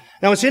you."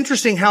 Now it's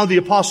interesting how the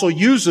apostle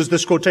uses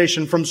this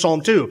quotation from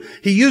Psalm 2.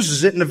 He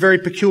uses it in a very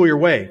peculiar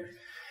way.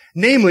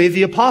 Namely,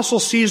 the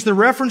apostle sees the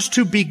reference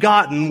to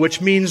begotten,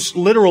 which means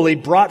literally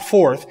brought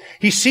forth.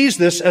 He sees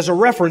this as a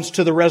reference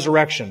to the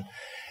resurrection.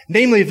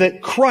 Namely,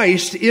 that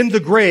Christ in the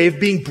grave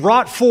being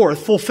brought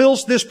forth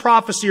fulfills this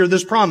prophecy or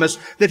this promise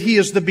that He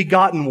is the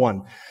begotten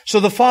one.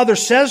 So the Father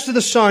says to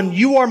the Son,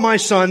 "You are my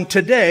son,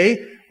 today,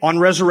 on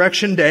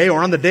resurrection day,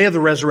 or on the day of the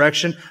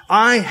resurrection,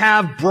 I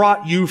have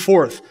brought you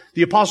forth."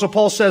 The apostle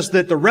Paul says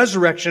that the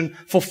resurrection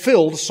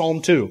fulfilled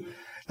Psalm 2.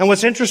 And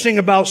what's interesting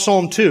about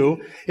Psalm 2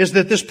 is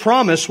that this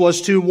promise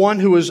was to one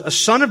who is a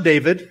son of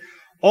David,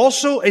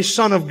 also a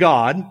son of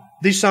God,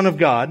 the Son of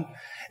God,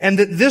 and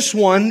that this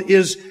one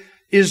is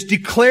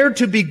declared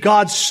to be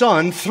God's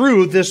son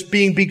through this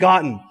being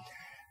begotten.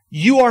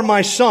 "You are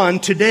my son,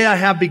 today I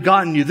have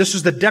begotten you." This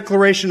is the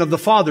declaration of the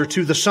Father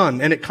to the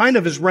Son. And it kind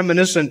of is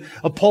reminiscent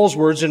of Paul's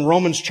words in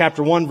Romans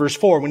chapter 1 verse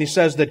 4 when he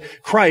says that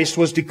Christ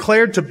was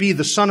declared to be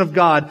the Son of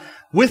God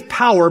with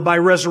power by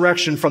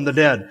resurrection from the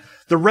dead.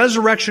 The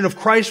resurrection of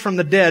Christ from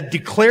the dead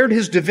declared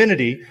His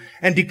divinity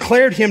and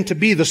declared Him to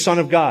be the Son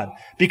of God.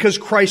 Because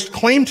Christ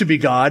claimed to be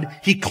God,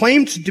 He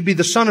claimed to be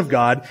the Son of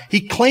God,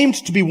 He claimed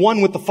to be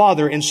one with the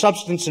Father in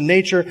substance and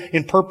nature,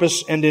 in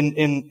purpose and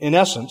in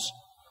essence.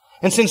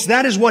 And since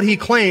that is what He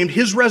claimed,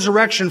 His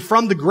resurrection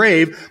from the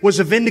grave was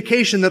a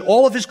vindication that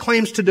all of His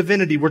claims to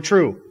divinity were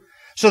true.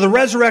 So the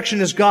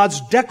resurrection is God's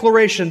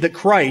declaration that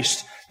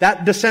Christ,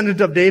 that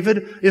descendant of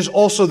David, is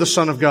also the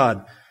Son of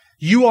God.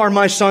 "You are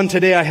my son,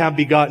 today I have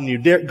begotten you."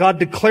 God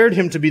declared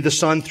Him to be the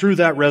Son through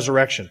that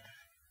resurrection.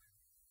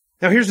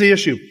 Now here's the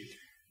issue.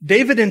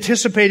 David,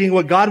 anticipating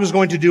what God was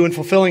going to do in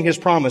fulfilling His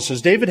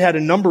promises, David had a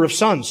number of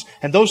sons,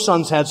 and those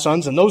sons had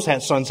sons, and those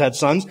sons had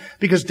sons,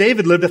 because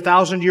David lived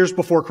 1,000 years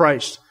before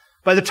Christ.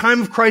 By the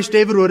time of Christ,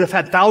 David would have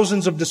had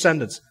thousands of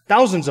descendants,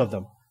 thousands of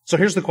them. So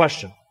here's the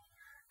question.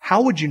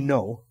 How would you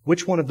know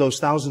which one of those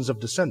thousands of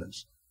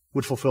descendants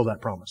would fulfill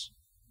that promise?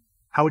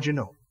 How would you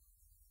know?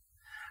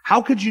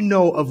 How could you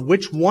know of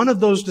which one of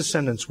those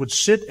descendants would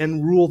sit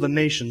and rule the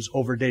nations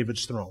over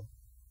David's throne?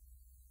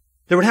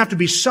 There would have to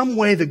be some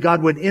way that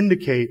God would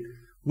indicate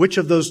which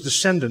of those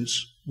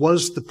descendants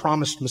was the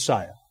promised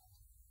Messiah.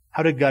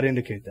 How did God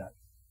indicate that?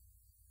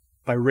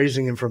 By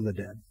raising Him from the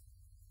dead.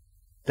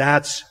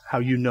 That's how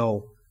you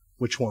know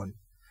which one.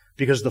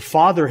 Because the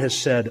Father has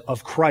said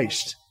of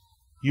Christ,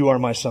 "You are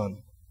my son,"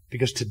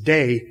 because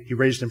today He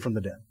raised Him from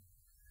the dead.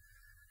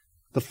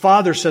 The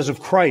Father says of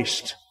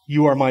Christ,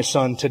 "You are my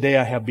son, today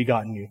I have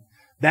begotten you."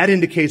 That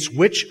indicates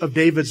which of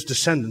David's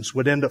descendants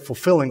would end up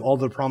fulfilling all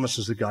the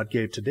promises that God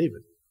gave to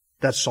David.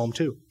 That's Psalm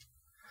 2.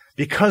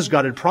 Because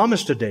God had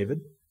promised to David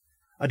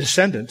a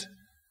descendant,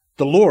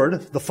 the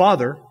Lord, the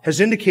Father, has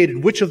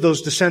indicated which of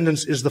those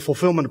descendants is the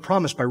fulfillment of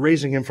promise by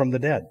raising Him from the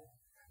dead.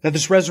 Now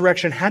this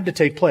resurrection had to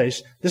take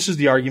place. This is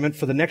the argument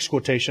for the next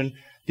quotation,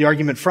 the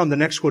argument from the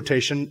next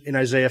quotation in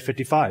Isaiah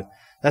 55.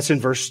 That's in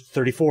verse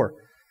 34.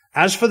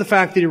 "As for the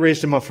fact that He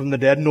raised Him up from the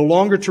dead, no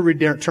longer to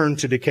return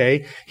to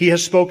decay, He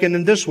has spoken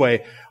in this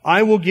way,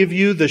 I will give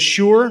you the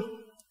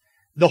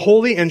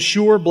holy and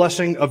sure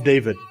blessing of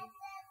David.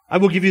 I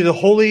will give you the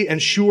holy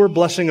and sure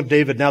blessing of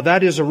David." Now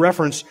that is a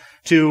reference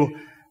to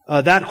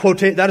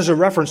that is a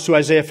reference to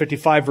Isaiah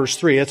 55 verse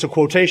 3. It's a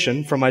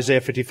quotation from Isaiah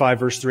 55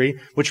 verse 3,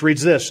 which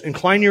reads this,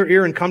 "Incline your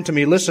ear and come to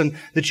me, listen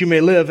that you may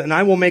live, and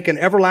I will make an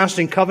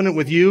everlasting covenant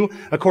with you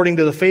according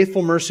to the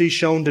faithful mercy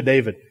shown to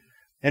David."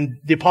 And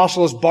the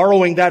apostle is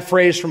borrowing that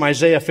phrase from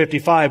Isaiah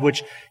 55,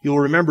 which you'll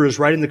remember is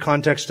right in the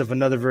context of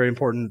another very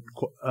important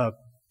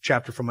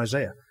chapter from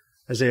Isaiah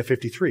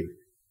 53.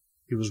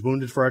 He was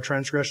wounded for our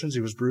transgressions,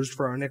 He was bruised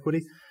for our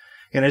iniquity.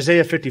 In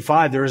Isaiah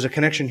 55, there is a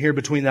connection here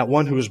between that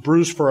one who was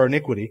bruised for our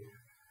iniquity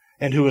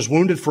and who was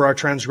wounded for our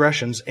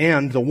transgressions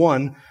and the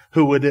one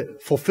who would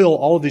fulfill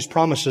all of these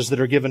promises that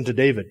are given to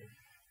David.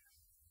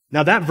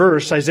 Now that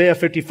verse, Isaiah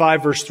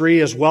 55 verse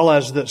 3, as well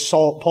as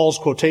Paul's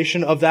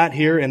quotation of that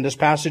here in this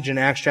passage in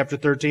Acts chapter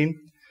 13,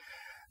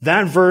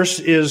 that verse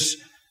is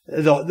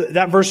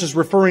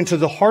referring to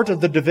the heart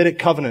of the Davidic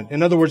covenant.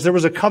 In other words, there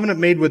was a covenant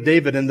made with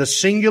David, and the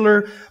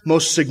singular,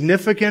 most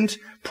significant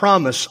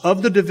promise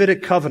of the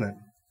Davidic covenant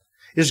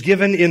is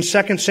given in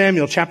 2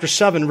 Samuel chapter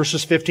 7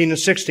 verses 15 and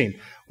 16,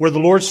 where the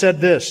Lord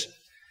said this,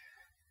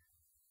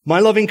 "My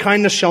loving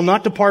kindness shall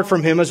not depart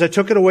from him as I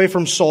took it away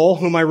from Saul,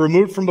 whom I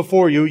removed from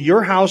before you.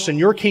 Your house and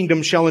your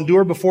kingdom shall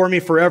endure before me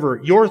forever.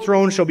 Your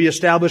throne shall be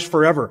established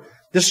forever."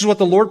 This is what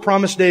the Lord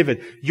promised David.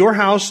 "Your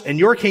house and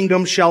your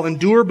kingdom shall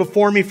endure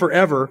before me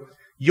forever.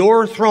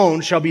 Your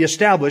throne shall be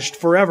established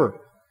forever."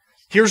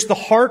 Here's the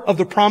heart of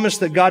the promise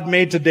that God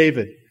made to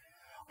David.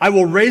 I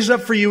will raise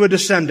up for you a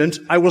descendant.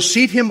 I will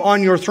seat him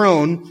on your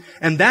throne,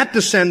 and that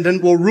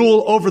descendant will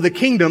rule over the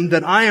kingdom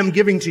that I am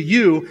giving to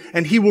you,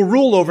 and he will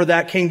rule over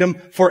that kingdom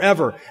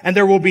forever. And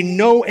there will be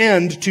no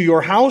end to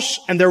your house,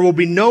 and there will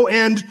be no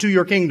end to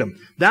your kingdom.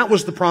 That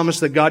was the promise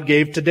that God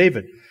gave to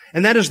David.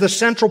 And that is the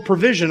central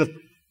provision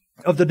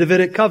of the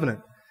Davidic covenant.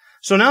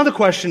 So now the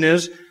question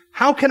is,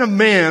 how can a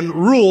man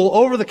rule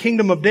over the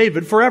kingdom of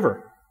David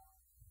forever?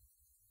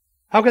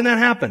 How can that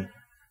happen?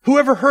 Who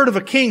ever heard of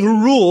a king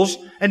who rules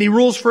and he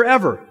rules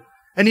forever?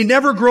 And he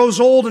never grows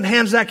old and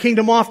hands that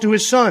kingdom off to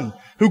his son,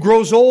 who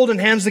grows old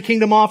and hands the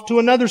kingdom off to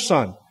another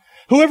son.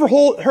 Who ever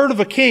heard of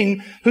a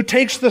king who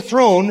takes the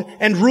throne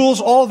and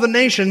rules all the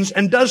nations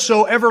and does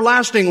so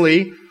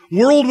everlastingly,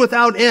 world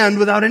without end,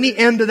 without any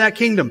end to that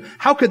kingdom?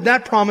 How could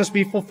that promise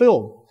be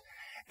fulfilled?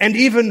 And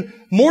even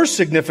more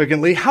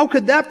significantly, how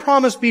could that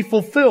promise be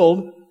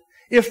fulfilled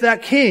if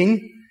that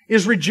king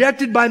is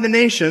rejected by the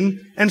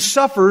nation and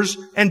suffers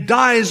and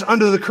dies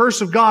under the curse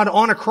of God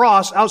on a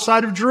cross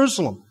outside of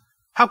Jerusalem?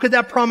 How could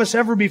that promise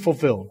ever be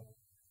fulfilled?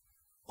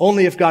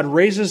 Only if God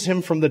raises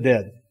him from the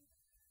dead.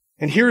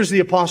 And here is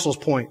the apostle's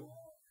point.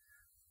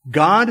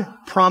 God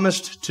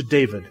promised to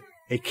David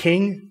a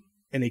king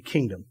and a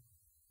kingdom.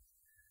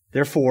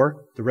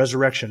 Therefore, the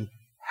resurrection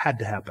had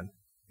to happen.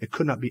 It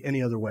could not be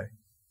any other way.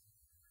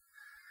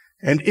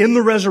 And in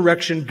the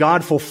resurrection,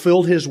 God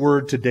fulfilled his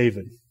word to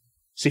David.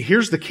 See,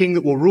 here's the king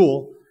that will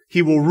rule.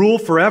 He will rule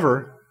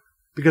forever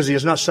because he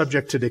is not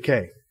subject to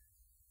decay.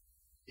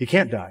 He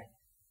can't die.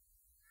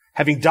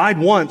 Having died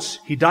once,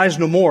 he dies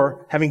no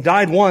more. Having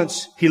died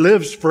once, he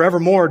lives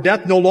forevermore.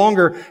 Death no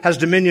longer has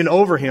dominion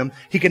over him.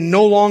 He can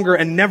no longer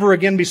and never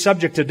again be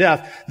subject to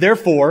death.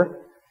 Therefore,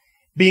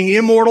 being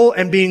immortal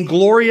and being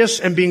glorious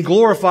and being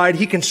glorified,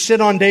 he can sit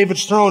on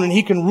David's throne and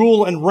he can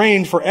rule and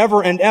reign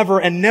forever and ever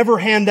and never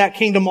hand that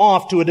kingdom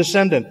off to a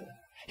descendant.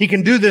 He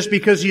can do this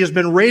because he has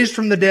been raised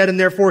from the dead and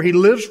therefore he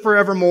lives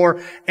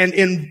forevermore. And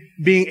in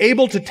being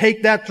able to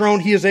take that throne,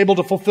 he is able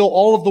to fulfill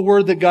all of the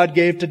word that God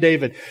gave to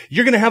David.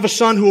 You're going to have a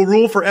son who will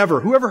rule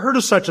forever. Who ever heard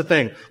of such a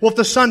thing? Well, if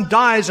the son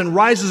dies and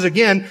rises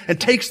again and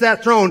takes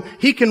that throne,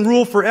 he can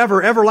rule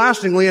forever,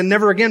 everlastingly, and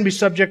never again be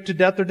subject to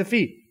death or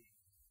defeat.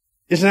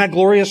 Isn't that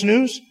glorious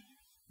news?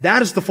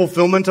 That is the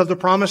fulfillment of the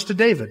promise to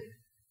David.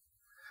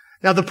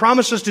 Now, the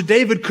promises to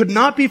David could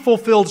not be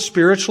fulfilled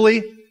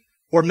spiritually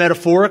or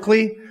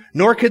metaphorically,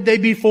 nor could they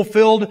be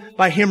fulfilled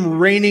by him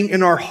reigning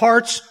in our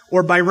hearts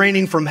or by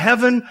reigning from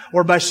heaven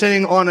or by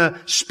sitting on a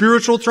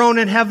spiritual throne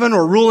in heaven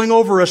or ruling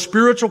over a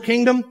spiritual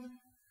kingdom.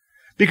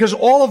 Because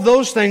all of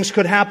those things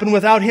could happen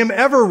without him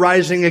ever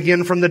rising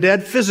again from the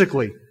dead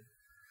physically.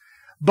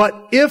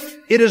 But if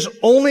it is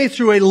only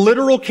through a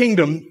literal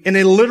kingdom, in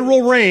a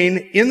literal reign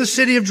in the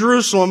city of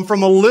Jerusalem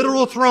from a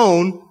literal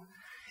throne,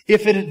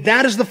 if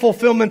that is the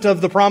fulfillment of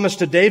the promise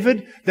to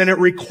David, then it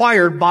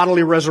required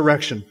bodily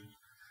resurrection.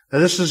 Now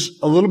this is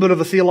a little bit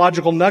of a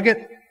theological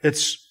nugget.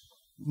 It's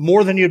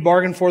more than you'd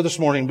bargained for this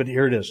morning, but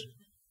here it is.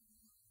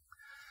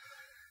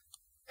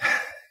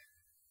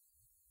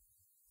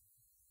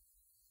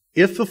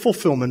 If the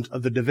fulfillment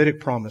of the Davidic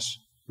promise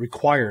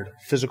required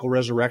physical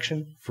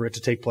resurrection for it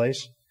to take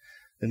place,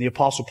 then the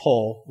Apostle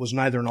Paul was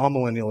neither an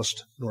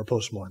amillennialist nor a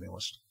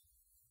postmillennialist.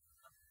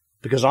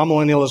 Because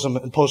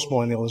amillennialism and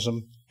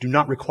postmillennialism do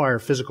not require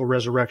physical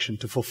resurrection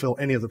to fulfill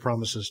any of the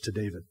promises to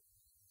David.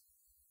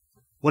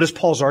 What is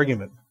Paul's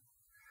argument?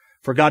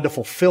 For God to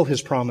fulfill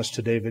his promise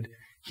to David,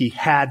 he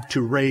had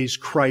to raise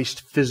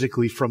Christ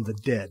physically from the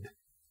dead.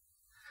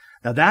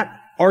 Now that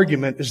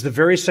argument is the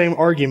very same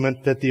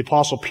argument that the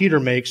Apostle Peter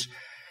makes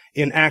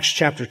in Acts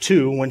chapter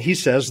 2 when he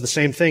says the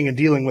same thing in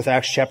dealing with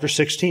Acts chapter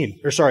 16.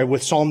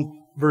 With Psalm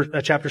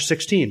chapter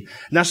 16.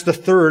 And that's the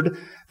third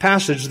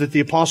passage that the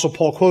Apostle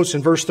Paul quotes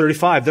in verse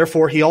 35.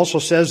 Therefore, he also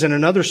says in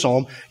another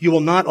psalm, you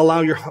will not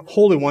allow your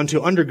Holy One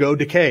to undergo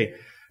decay.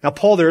 Now,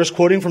 Paul there is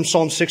quoting from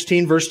Psalm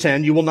 16, verse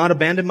 10, you will not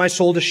abandon my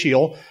soul to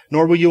Sheol,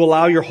 nor will you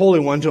allow your Holy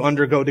One to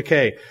undergo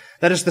decay.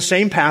 That is the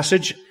same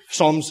passage,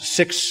 Psalms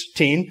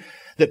 16,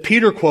 that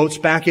Peter quotes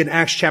back in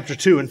Acts chapter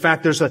 2. In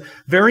fact, there's a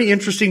very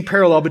interesting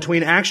parallel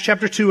between Acts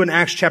chapter 2 and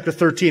Acts chapter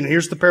 13. And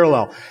here's the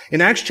parallel.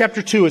 In Acts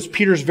chapter 2, it's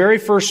Peter's very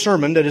first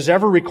sermon that is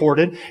ever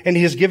recorded, and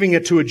he is giving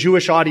it to a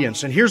Jewish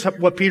audience. And here's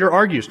what Peter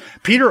argues.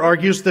 Peter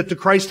argues that the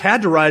Christ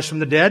had to rise from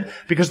the dead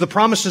because the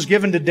promises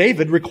given to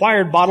David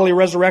required bodily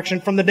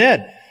resurrection from the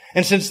dead.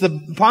 And since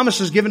the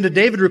promises given to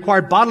David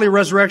required bodily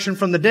resurrection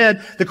from the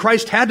dead, the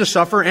Christ had to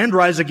suffer and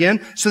rise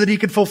again so that he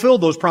could fulfill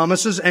those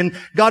promises. And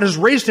God has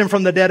raised him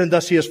from the dead, and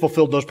thus he has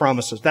fulfilled those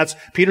promises. That's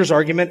Peter's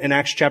argument in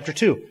Acts chapter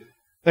 2.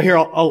 Now here,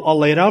 I'll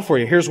lay it out for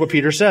you. Here's what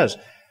Peter says.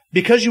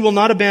 Because you will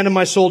not abandon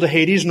my soul to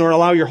Hades, nor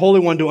allow your Holy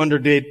One to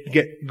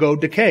undergo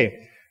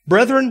decay.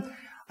 Brethren,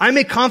 I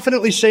may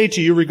confidently say to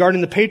you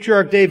regarding the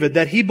patriarch David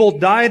that he both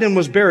died and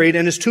was buried,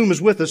 and his tomb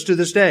is with us to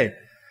this day.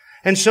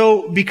 And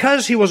so,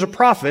 because he was a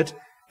prophet,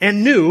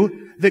 and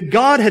knew that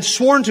God had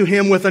sworn to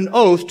him with an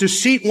oath to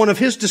seat one of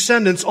his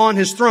descendants on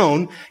his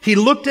throne, he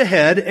looked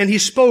ahead and he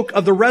spoke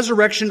of the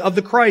resurrection of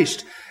the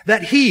Christ,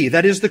 that he,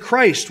 that is the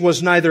Christ,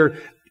 was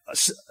neither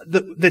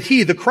that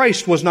he, the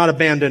Christ, was not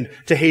abandoned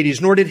to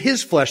Hades, nor did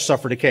his flesh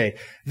suffer decay.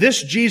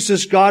 This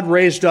Jesus God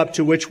raised up,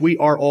 to which we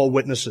are all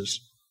witnesses.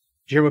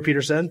 Did you hear what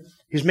Peter said?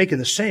 He's making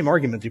the same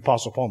argument the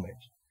Apostle Paul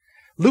makes.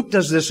 Luke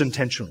does this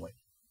intentionally.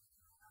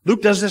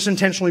 Luke does this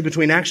intentionally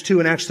between Acts 2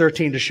 and Acts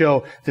 13 to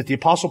show that the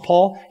Apostle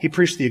Paul, he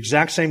preached the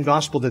exact same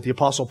gospel that the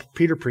Apostle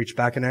Peter preached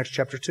back in Acts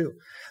chapter 2.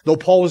 Though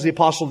Paul was the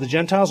apostle of the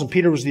Gentiles and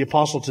Peter was the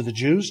apostle to the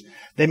Jews,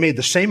 they made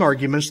the same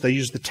arguments, they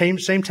used the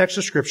same text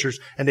of scriptures,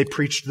 and they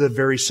preached the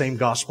very same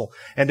gospel.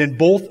 And in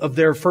both of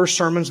their first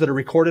sermons that are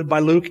recorded by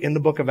Luke in the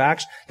book of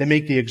Acts, they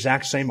make the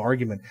exact same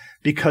argument.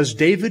 Because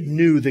David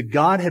knew that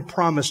God had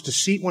promised to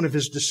seat one of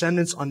his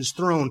descendants on his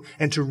throne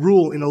and to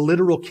rule in a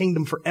literal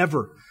kingdom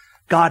forever.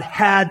 God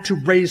had to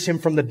raise him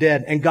from the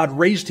dead, and God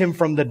raised him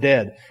from the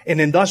dead.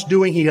 And in thus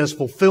doing, he has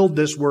fulfilled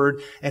this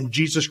word, and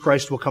Jesus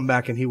Christ will come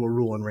back and he will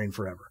rule and reign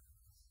forever.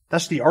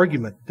 That's the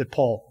argument that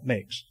Paul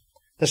makes.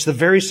 That's the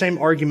very same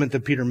argument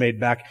that Peter made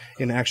back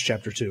in Acts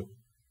chapter 2.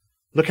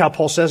 Look how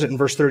Paul says it in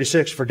verse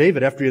 36. For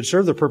David, after he had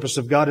served the purpose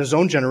of God in his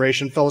own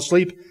generation, fell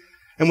asleep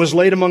and was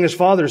laid among his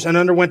fathers and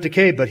underwent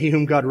decay, but he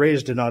whom God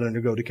raised did not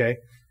undergo decay.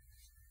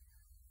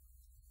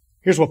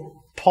 Here's what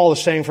Paul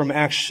is saying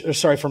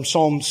from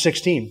Psalm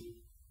 16.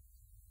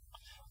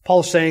 Paul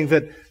is saying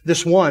that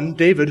this one,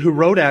 David, who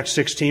wrote Acts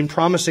 16,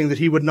 promising that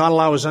he would not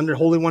allow his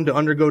Holy One to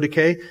undergo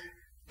decay,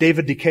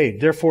 David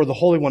decayed. Therefore, the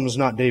Holy One was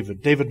not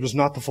David. David was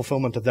not the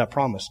fulfillment of that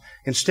promise.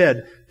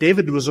 Instead,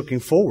 David was looking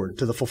forward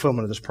to the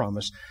fulfillment of this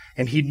promise.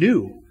 And he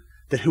knew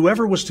that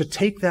whoever was to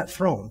take that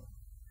throne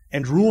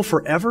and rule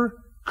forever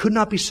could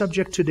not be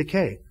subject to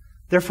decay.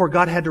 Therefore,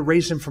 God had to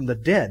raise him from the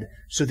dead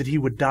so that he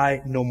would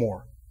die no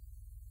more.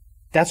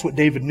 That's what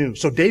David knew.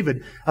 So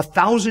David,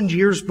 1,000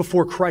 years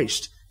before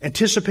Christ,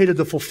 anticipated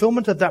the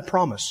fulfillment of that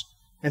promise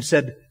and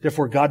said,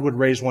 therefore, God would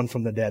raise one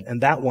from the dead,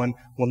 and that one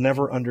will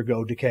never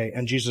undergo decay,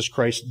 and Jesus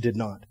Christ did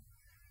not.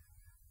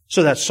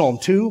 So that's Psalm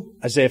 2,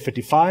 Isaiah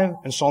 55,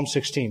 and Psalm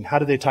 16. How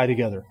do they tie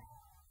together?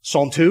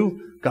 Psalm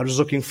 2, God was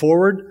looking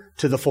forward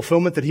to the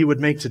fulfillment that he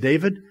would make to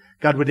David.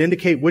 God would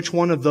indicate which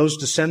one of those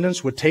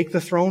descendants would take the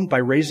throne by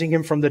raising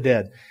him from the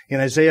dead. In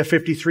Isaiah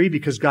 53,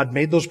 because God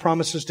made those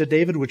promises to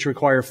David, which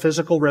require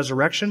physical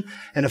resurrection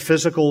and a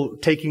physical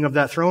taking of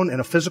that throne and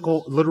a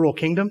physical, literal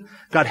kingdom,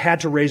 God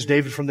had to raise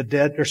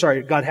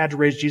God had to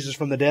raise Jesus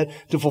from the dead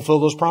to fulfill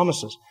those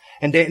promises.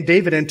 And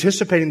David,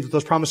 anticipating that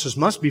those promises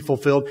must be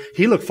fulfilled,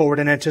 he looked forward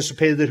and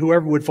anticipated that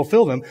whoever would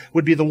fulfill them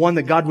would be the one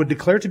that God would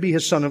declare to be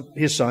his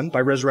son by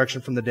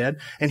resurrection from the dead,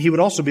 and he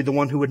would also be the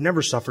one who would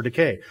never suffer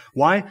decay.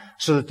 Why?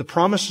 So that the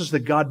promises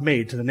that God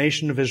made to the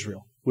nation of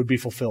Israel would be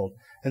fulfilled,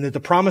 and that the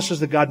promises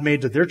that God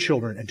made to their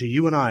children and to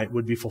you and I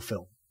would be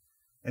fulfilled.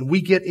 And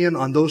we get in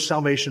on those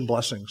salvation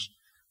blessings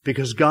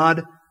because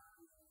God,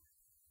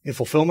 in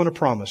fulfillment of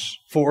promise,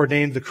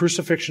 foreordained the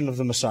crucifixion of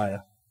the Messiah,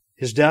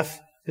 his death,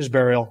 his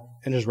burial,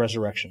 and his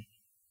resurrection.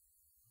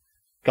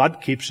 God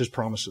keeps his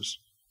promises.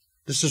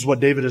 This is what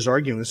David is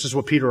arguing. This is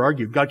what Peter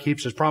argued. God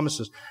keeps his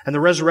promises. And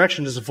the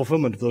resurrection is the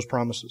fulfillment of those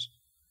promises.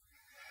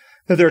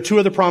 Now, there are two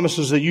other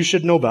promises that you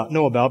should know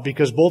about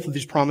because both of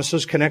these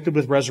promises connected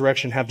with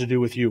resurrection have to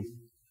do with you.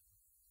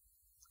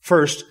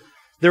 First,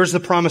 there is the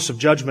promise of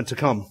judgment to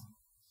come.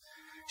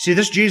 See,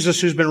 this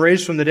Jesus who's been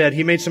raised from the dead,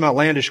 he made some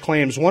outlandish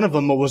claims. One of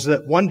them was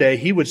that one day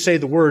he would say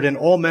the word and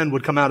all men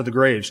would come out of the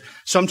graves,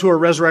 some to a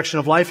resurrection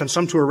of life and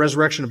some to a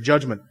resurrection of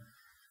judgment.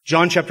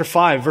 John chapter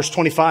 5, verse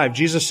 25,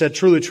 Jesus said,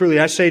 Truly, truly,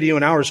 I say to you,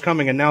 an hour is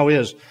coming and now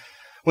is,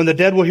 when the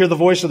dead will hear the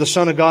voice of the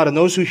Son of God, and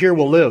those who hear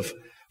will live.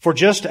 For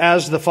just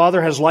as the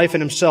Father has life in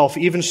himself,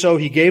 even so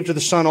he gave to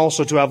the Son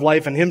also to have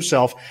life in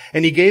himself,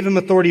 and he gave him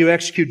authority to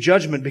execute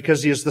judgment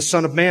because he is the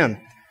Son of Man.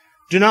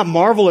 Do not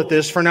marvel at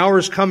this, for an hour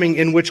is coming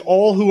in which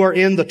all who are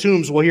in the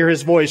tombs will hear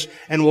his voice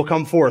and will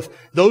come forth.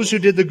 Those who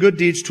did the good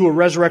deeds to a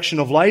resurrection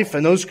of life,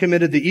 and those who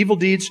committed the evil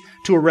deeds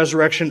to a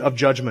resurrection of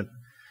judgment.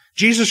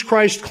 Jesus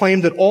Christ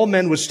claimed that all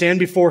men would stand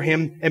before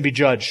him and be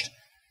judged.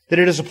 That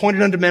it is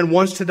appointed unto men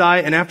once to die,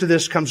 and after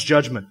this comes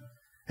judgment.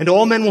 And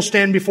all men will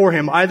stand before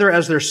him, either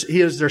as he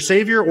is their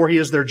Savior or he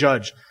is their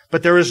judge.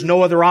 But there is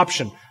no other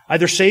option,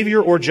 either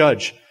Savior or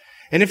judge.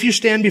 And if you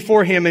stand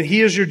before him and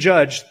he is your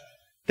judge,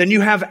 then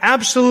you have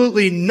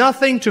absolutely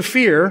nothing to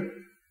fear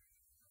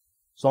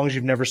as long as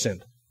you've never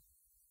sinned.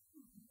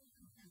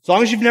 As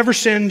long as you've never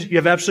sinned, you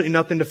have absolutely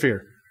nothing to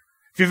fear.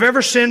 If you've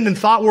ever sinned in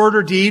thought, word,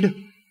 or deed,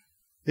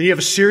 then you have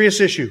a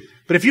serious issue.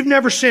 But if you've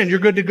never sinned, you're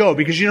good to go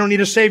because you don't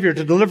need a Savior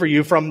to deliver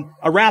you from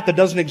a wrath that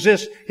doesn't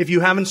exist if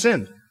you haven't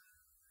sinned.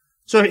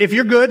 So if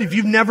you're good, if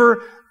you've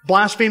never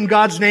blasphemed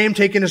God's name,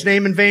 taken his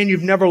name in vain,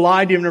 you've never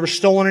lied, you've never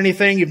stolen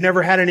anything, you've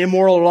never had an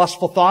immoral or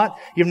lustful thought,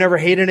 you've never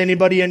hated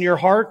anybody in your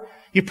heart,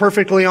 you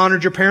perfectly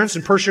honored your parents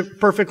and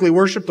perfectly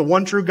worshiped the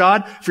one true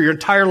God for your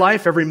entire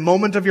life, every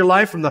moment of your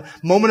life, from the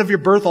moment of your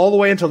birth all the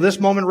way until this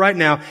moment right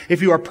now.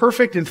 If you are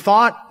perfect in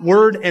thought,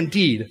 word, and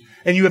deed,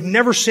 and you have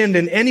never sinned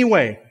in any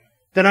way,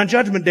 then on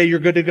Judgment Day you're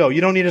good to go.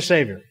 You don't need a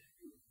Savior.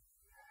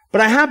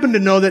 But I happen to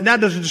know that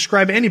doesn't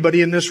describe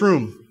anybody in this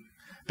room.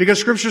 Because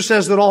Scripture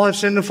says that all have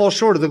sinned and fall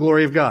short of the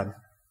glory of God.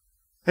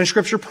 And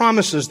Scripture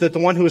promises that the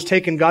one who has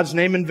taken God's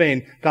name in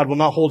vain, God will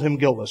not hold him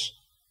guiltless,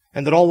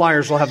 and that all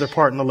liars will have their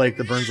part in the lake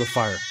that burns with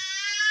fire.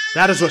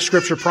 That is what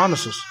Scripture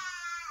promises.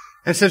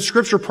 And since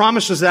Scripture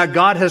promises that,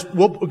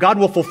 God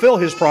will fulfill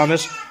His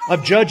promise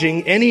of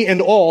judging any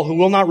and all who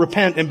will not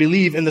repent and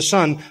believe in the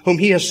Son whom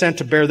He has sent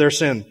to bear their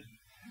sin.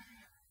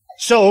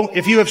 So,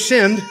 if you have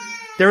sinned,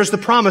 there is the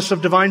promise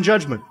of divine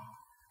judgment.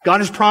 God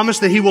has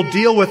promised that He will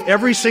deal with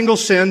every single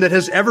sin that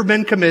has ever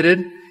been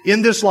committed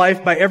in this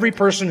life by every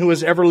person who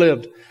has ever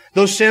lived.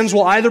 Those sins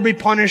will either be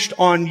punished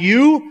on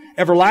you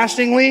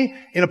everlastingly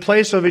in a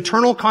place of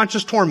eternal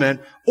conscious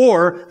torment,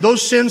 or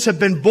those sins have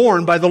been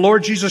borne by the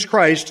Lord Jesus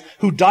Christ,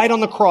 who died on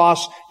the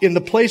cross in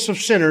the place of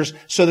sinners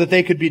so that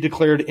they could be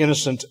declared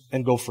innocent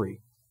and go free.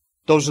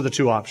 Those are the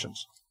two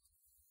options.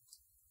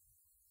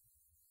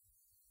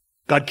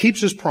 God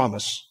keeps His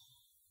promise,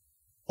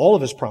 all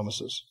of His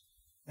promises,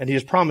 and He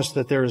has promised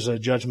that there is a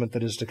judgment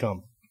that is to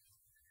come.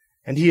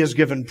 And He has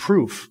given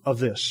proof of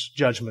this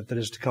judgment that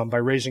is to come by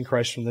raising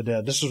Christ from the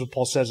dead. This is what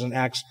Paul says in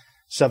Acts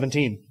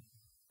 17.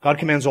 God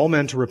commands all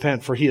men to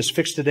repent, for He has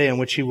fixed a day on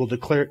which He will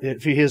declare,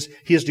 He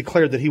has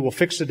declared that He will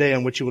fix a day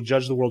on which He will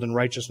judge the world in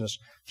righteousness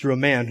through a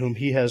man whom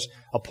He has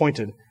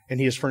appointed, and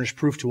He has furnished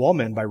proof to all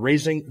men by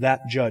raising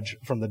that judge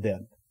from the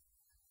dead.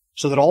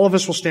 So that all of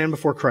us will stand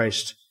before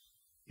Christ.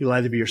 He will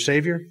either be your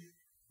Savior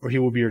or He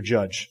will be your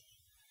judge.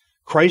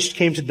 Christ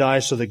came to die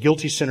so that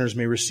guilty sinners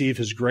may receive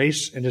His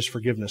grace and His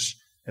forgiveness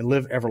and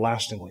live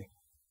everlastingly.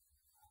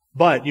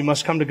 But you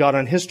must come to God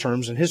on His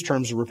terms, and His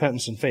terms are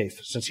repentance and faith.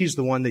 Since He's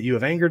the one that you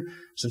have angered,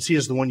 since He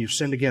is the one you've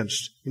sinned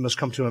against, you must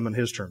come to Him on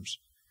His terms.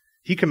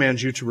 He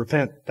commands you to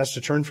repent, that's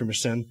to turn from your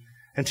sin,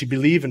 and to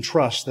believe and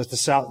trust that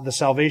the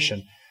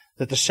salvation,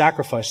 that the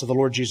sacrifice of the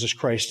Lord Jesus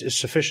Christ is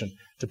sufficient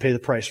to pay the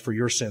price for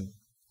your sin.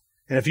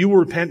 And if you will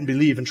repent and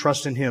believe and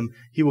trust in Him,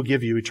 He will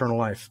give you eternal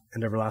life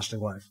and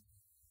everlasting life.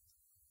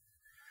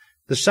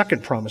 The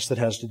second promise that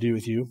has to do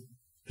with you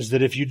is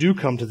that if you do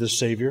come to this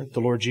Savior, the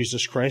Lord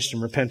Jesus Christ,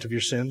 and repent of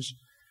your sins,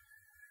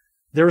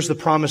 there is the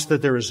promise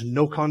that there is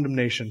no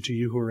condemnation to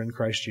you who are in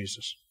Christ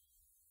Jesus.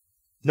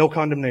 No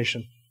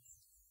condemnation.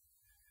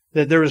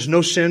 That there is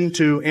no sin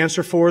to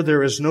answer for.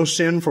 There is no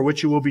sin for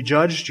which you will be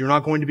judged. You're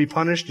not going to be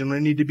punished. You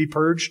don't need to be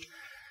purged.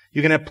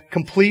 You can have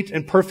complete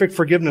and perfect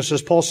forgiveness,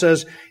 as Paul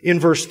says in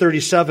verse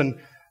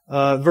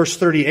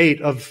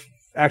 38 of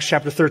Acts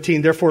chapter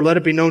 13, therefore let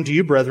it be known to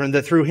you, brethren,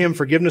 that through Him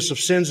forgiveness of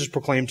sins is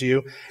proclaimed to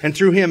you, and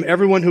through Him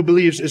everyone who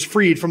believes is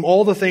freed from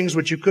all the things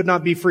which you could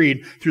not be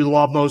freed through the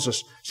law of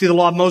Moses. See, the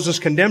law of Moses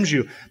condemns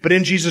you, but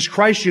in Jesus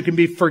Christ you can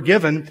be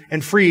forgiven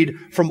and freed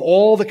from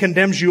all that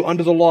condemns you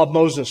under the law of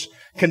Moses.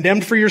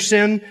 Condemned for your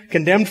sin,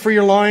 condemned for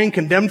your lying,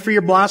 condemned for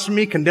your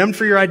blasphemy, condemned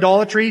for your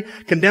idolatry,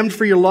 condemned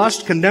for your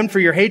lust, condemned for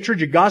your hatred,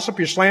 your gossip,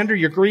 your slander,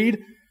 your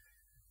greed.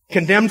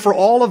 Condemned for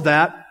all of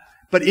that.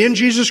 But in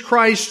Jesus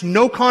Christ,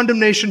 no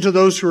condemnation to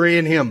those who are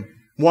in Him.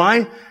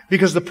 Why?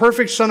 Because the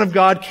perfect Son of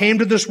God came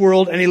to this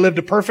world and He lived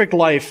a perfect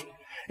life.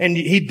 And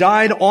He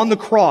died on the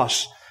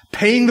cross,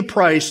 paying the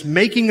price,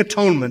 making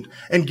atonement,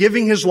 and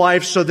giving His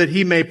life so that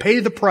He may pay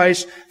the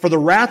price for the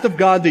wrath of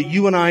God that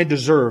you and I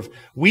deserve.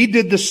 We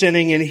did the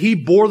sinning and He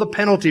bore the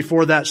penalty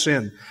for that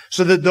sin,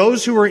 so that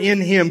those who are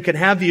in Him can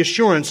have the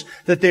assurance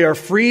that they are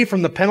free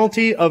from the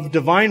penalty of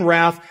divine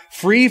wrath,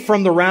 free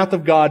from the wrath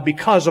of God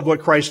because of what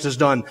Christ has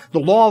done. The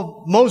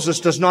law of Moses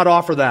does not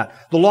offer that.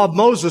 The law of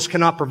Moses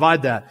cannot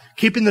provide that.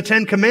 Keeping the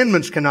 10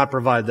 Commandments cannot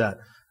provide that.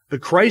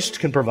 But Christ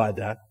can provide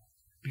that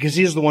because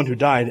He is the one who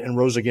died and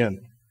rose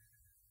again.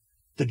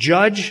 The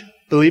judge,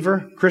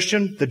 believer,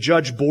 Christian, the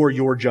judge bore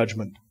your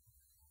judgment.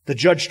 The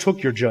judge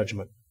took your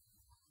judgment.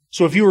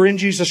 So if you are in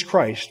Jesus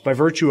Christ, by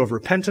virtue of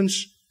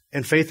repentance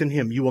and faith in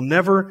Him, you will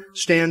never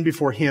stand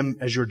before Him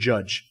as your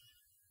judge.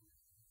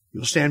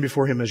 You will stand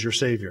before Him as your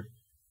Savior.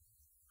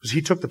 Because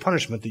He took the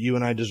punishment that you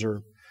and I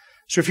deserve.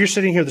 So if you're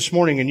sitting here this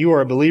morning and you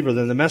are a believer,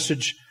 then the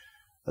message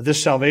of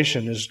this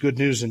salvation is good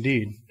news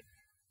indeed.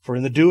 For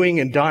in the doing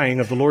and dying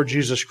of the Lord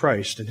Jesus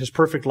Christ, in His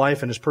perfect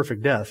life and His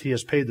perfect death, He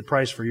has paid the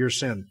price for your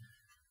sin.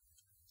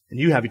 And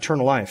you have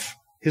eternal life.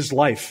 His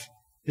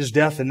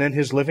death, and then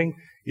His living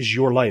is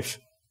your life.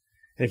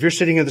 And if you're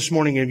sitting here this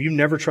morning and you've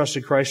never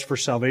trusted Christ for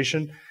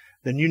salvation,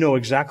 then you know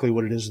exactly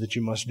what it is that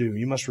you must do.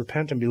 You must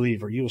repent and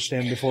believe, or you will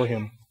stand before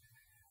Him.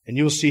 And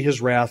you will see His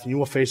wrath, and you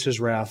will face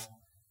His wrath.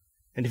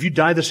 And if you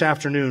die this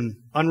afternoon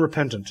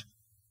unrepentant,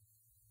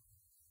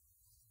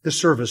 this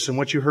service and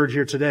what you heard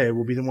here today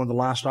will be one of the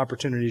last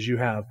opportunities you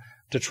have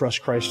to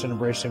trust Christ and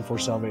embrace Him for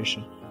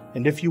salvation.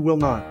 And if you will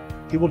not,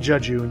 He will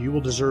judge you, and you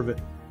will deserve it.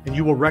 And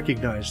you will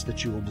recognize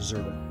that you will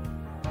deserve it.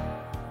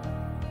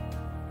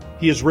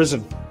 He is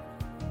risen.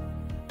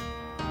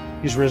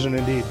 He's risen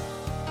indeed.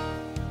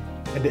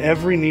 And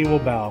every knee will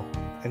bow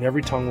and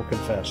every tongue will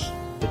confess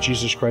that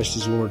Jesus Christ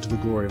is Lord, to the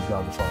glory of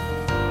God the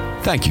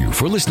Father. Thank you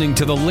for listening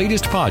to the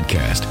latest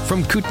podcast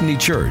from Kootenai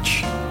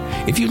Church.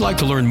 If you'd like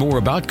to learn more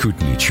about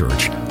Kootenai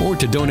Church or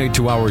to donate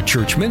to our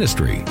church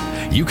ministry,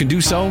 you can do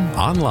so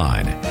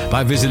online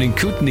by visiting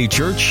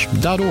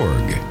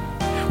kootenaichurch.org.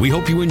 We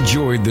hope you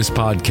enjoyed this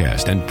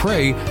podcast and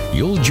pray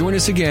you'll join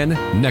us again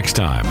next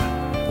time.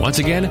 Once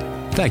again,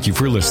 thank you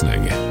for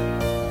listening.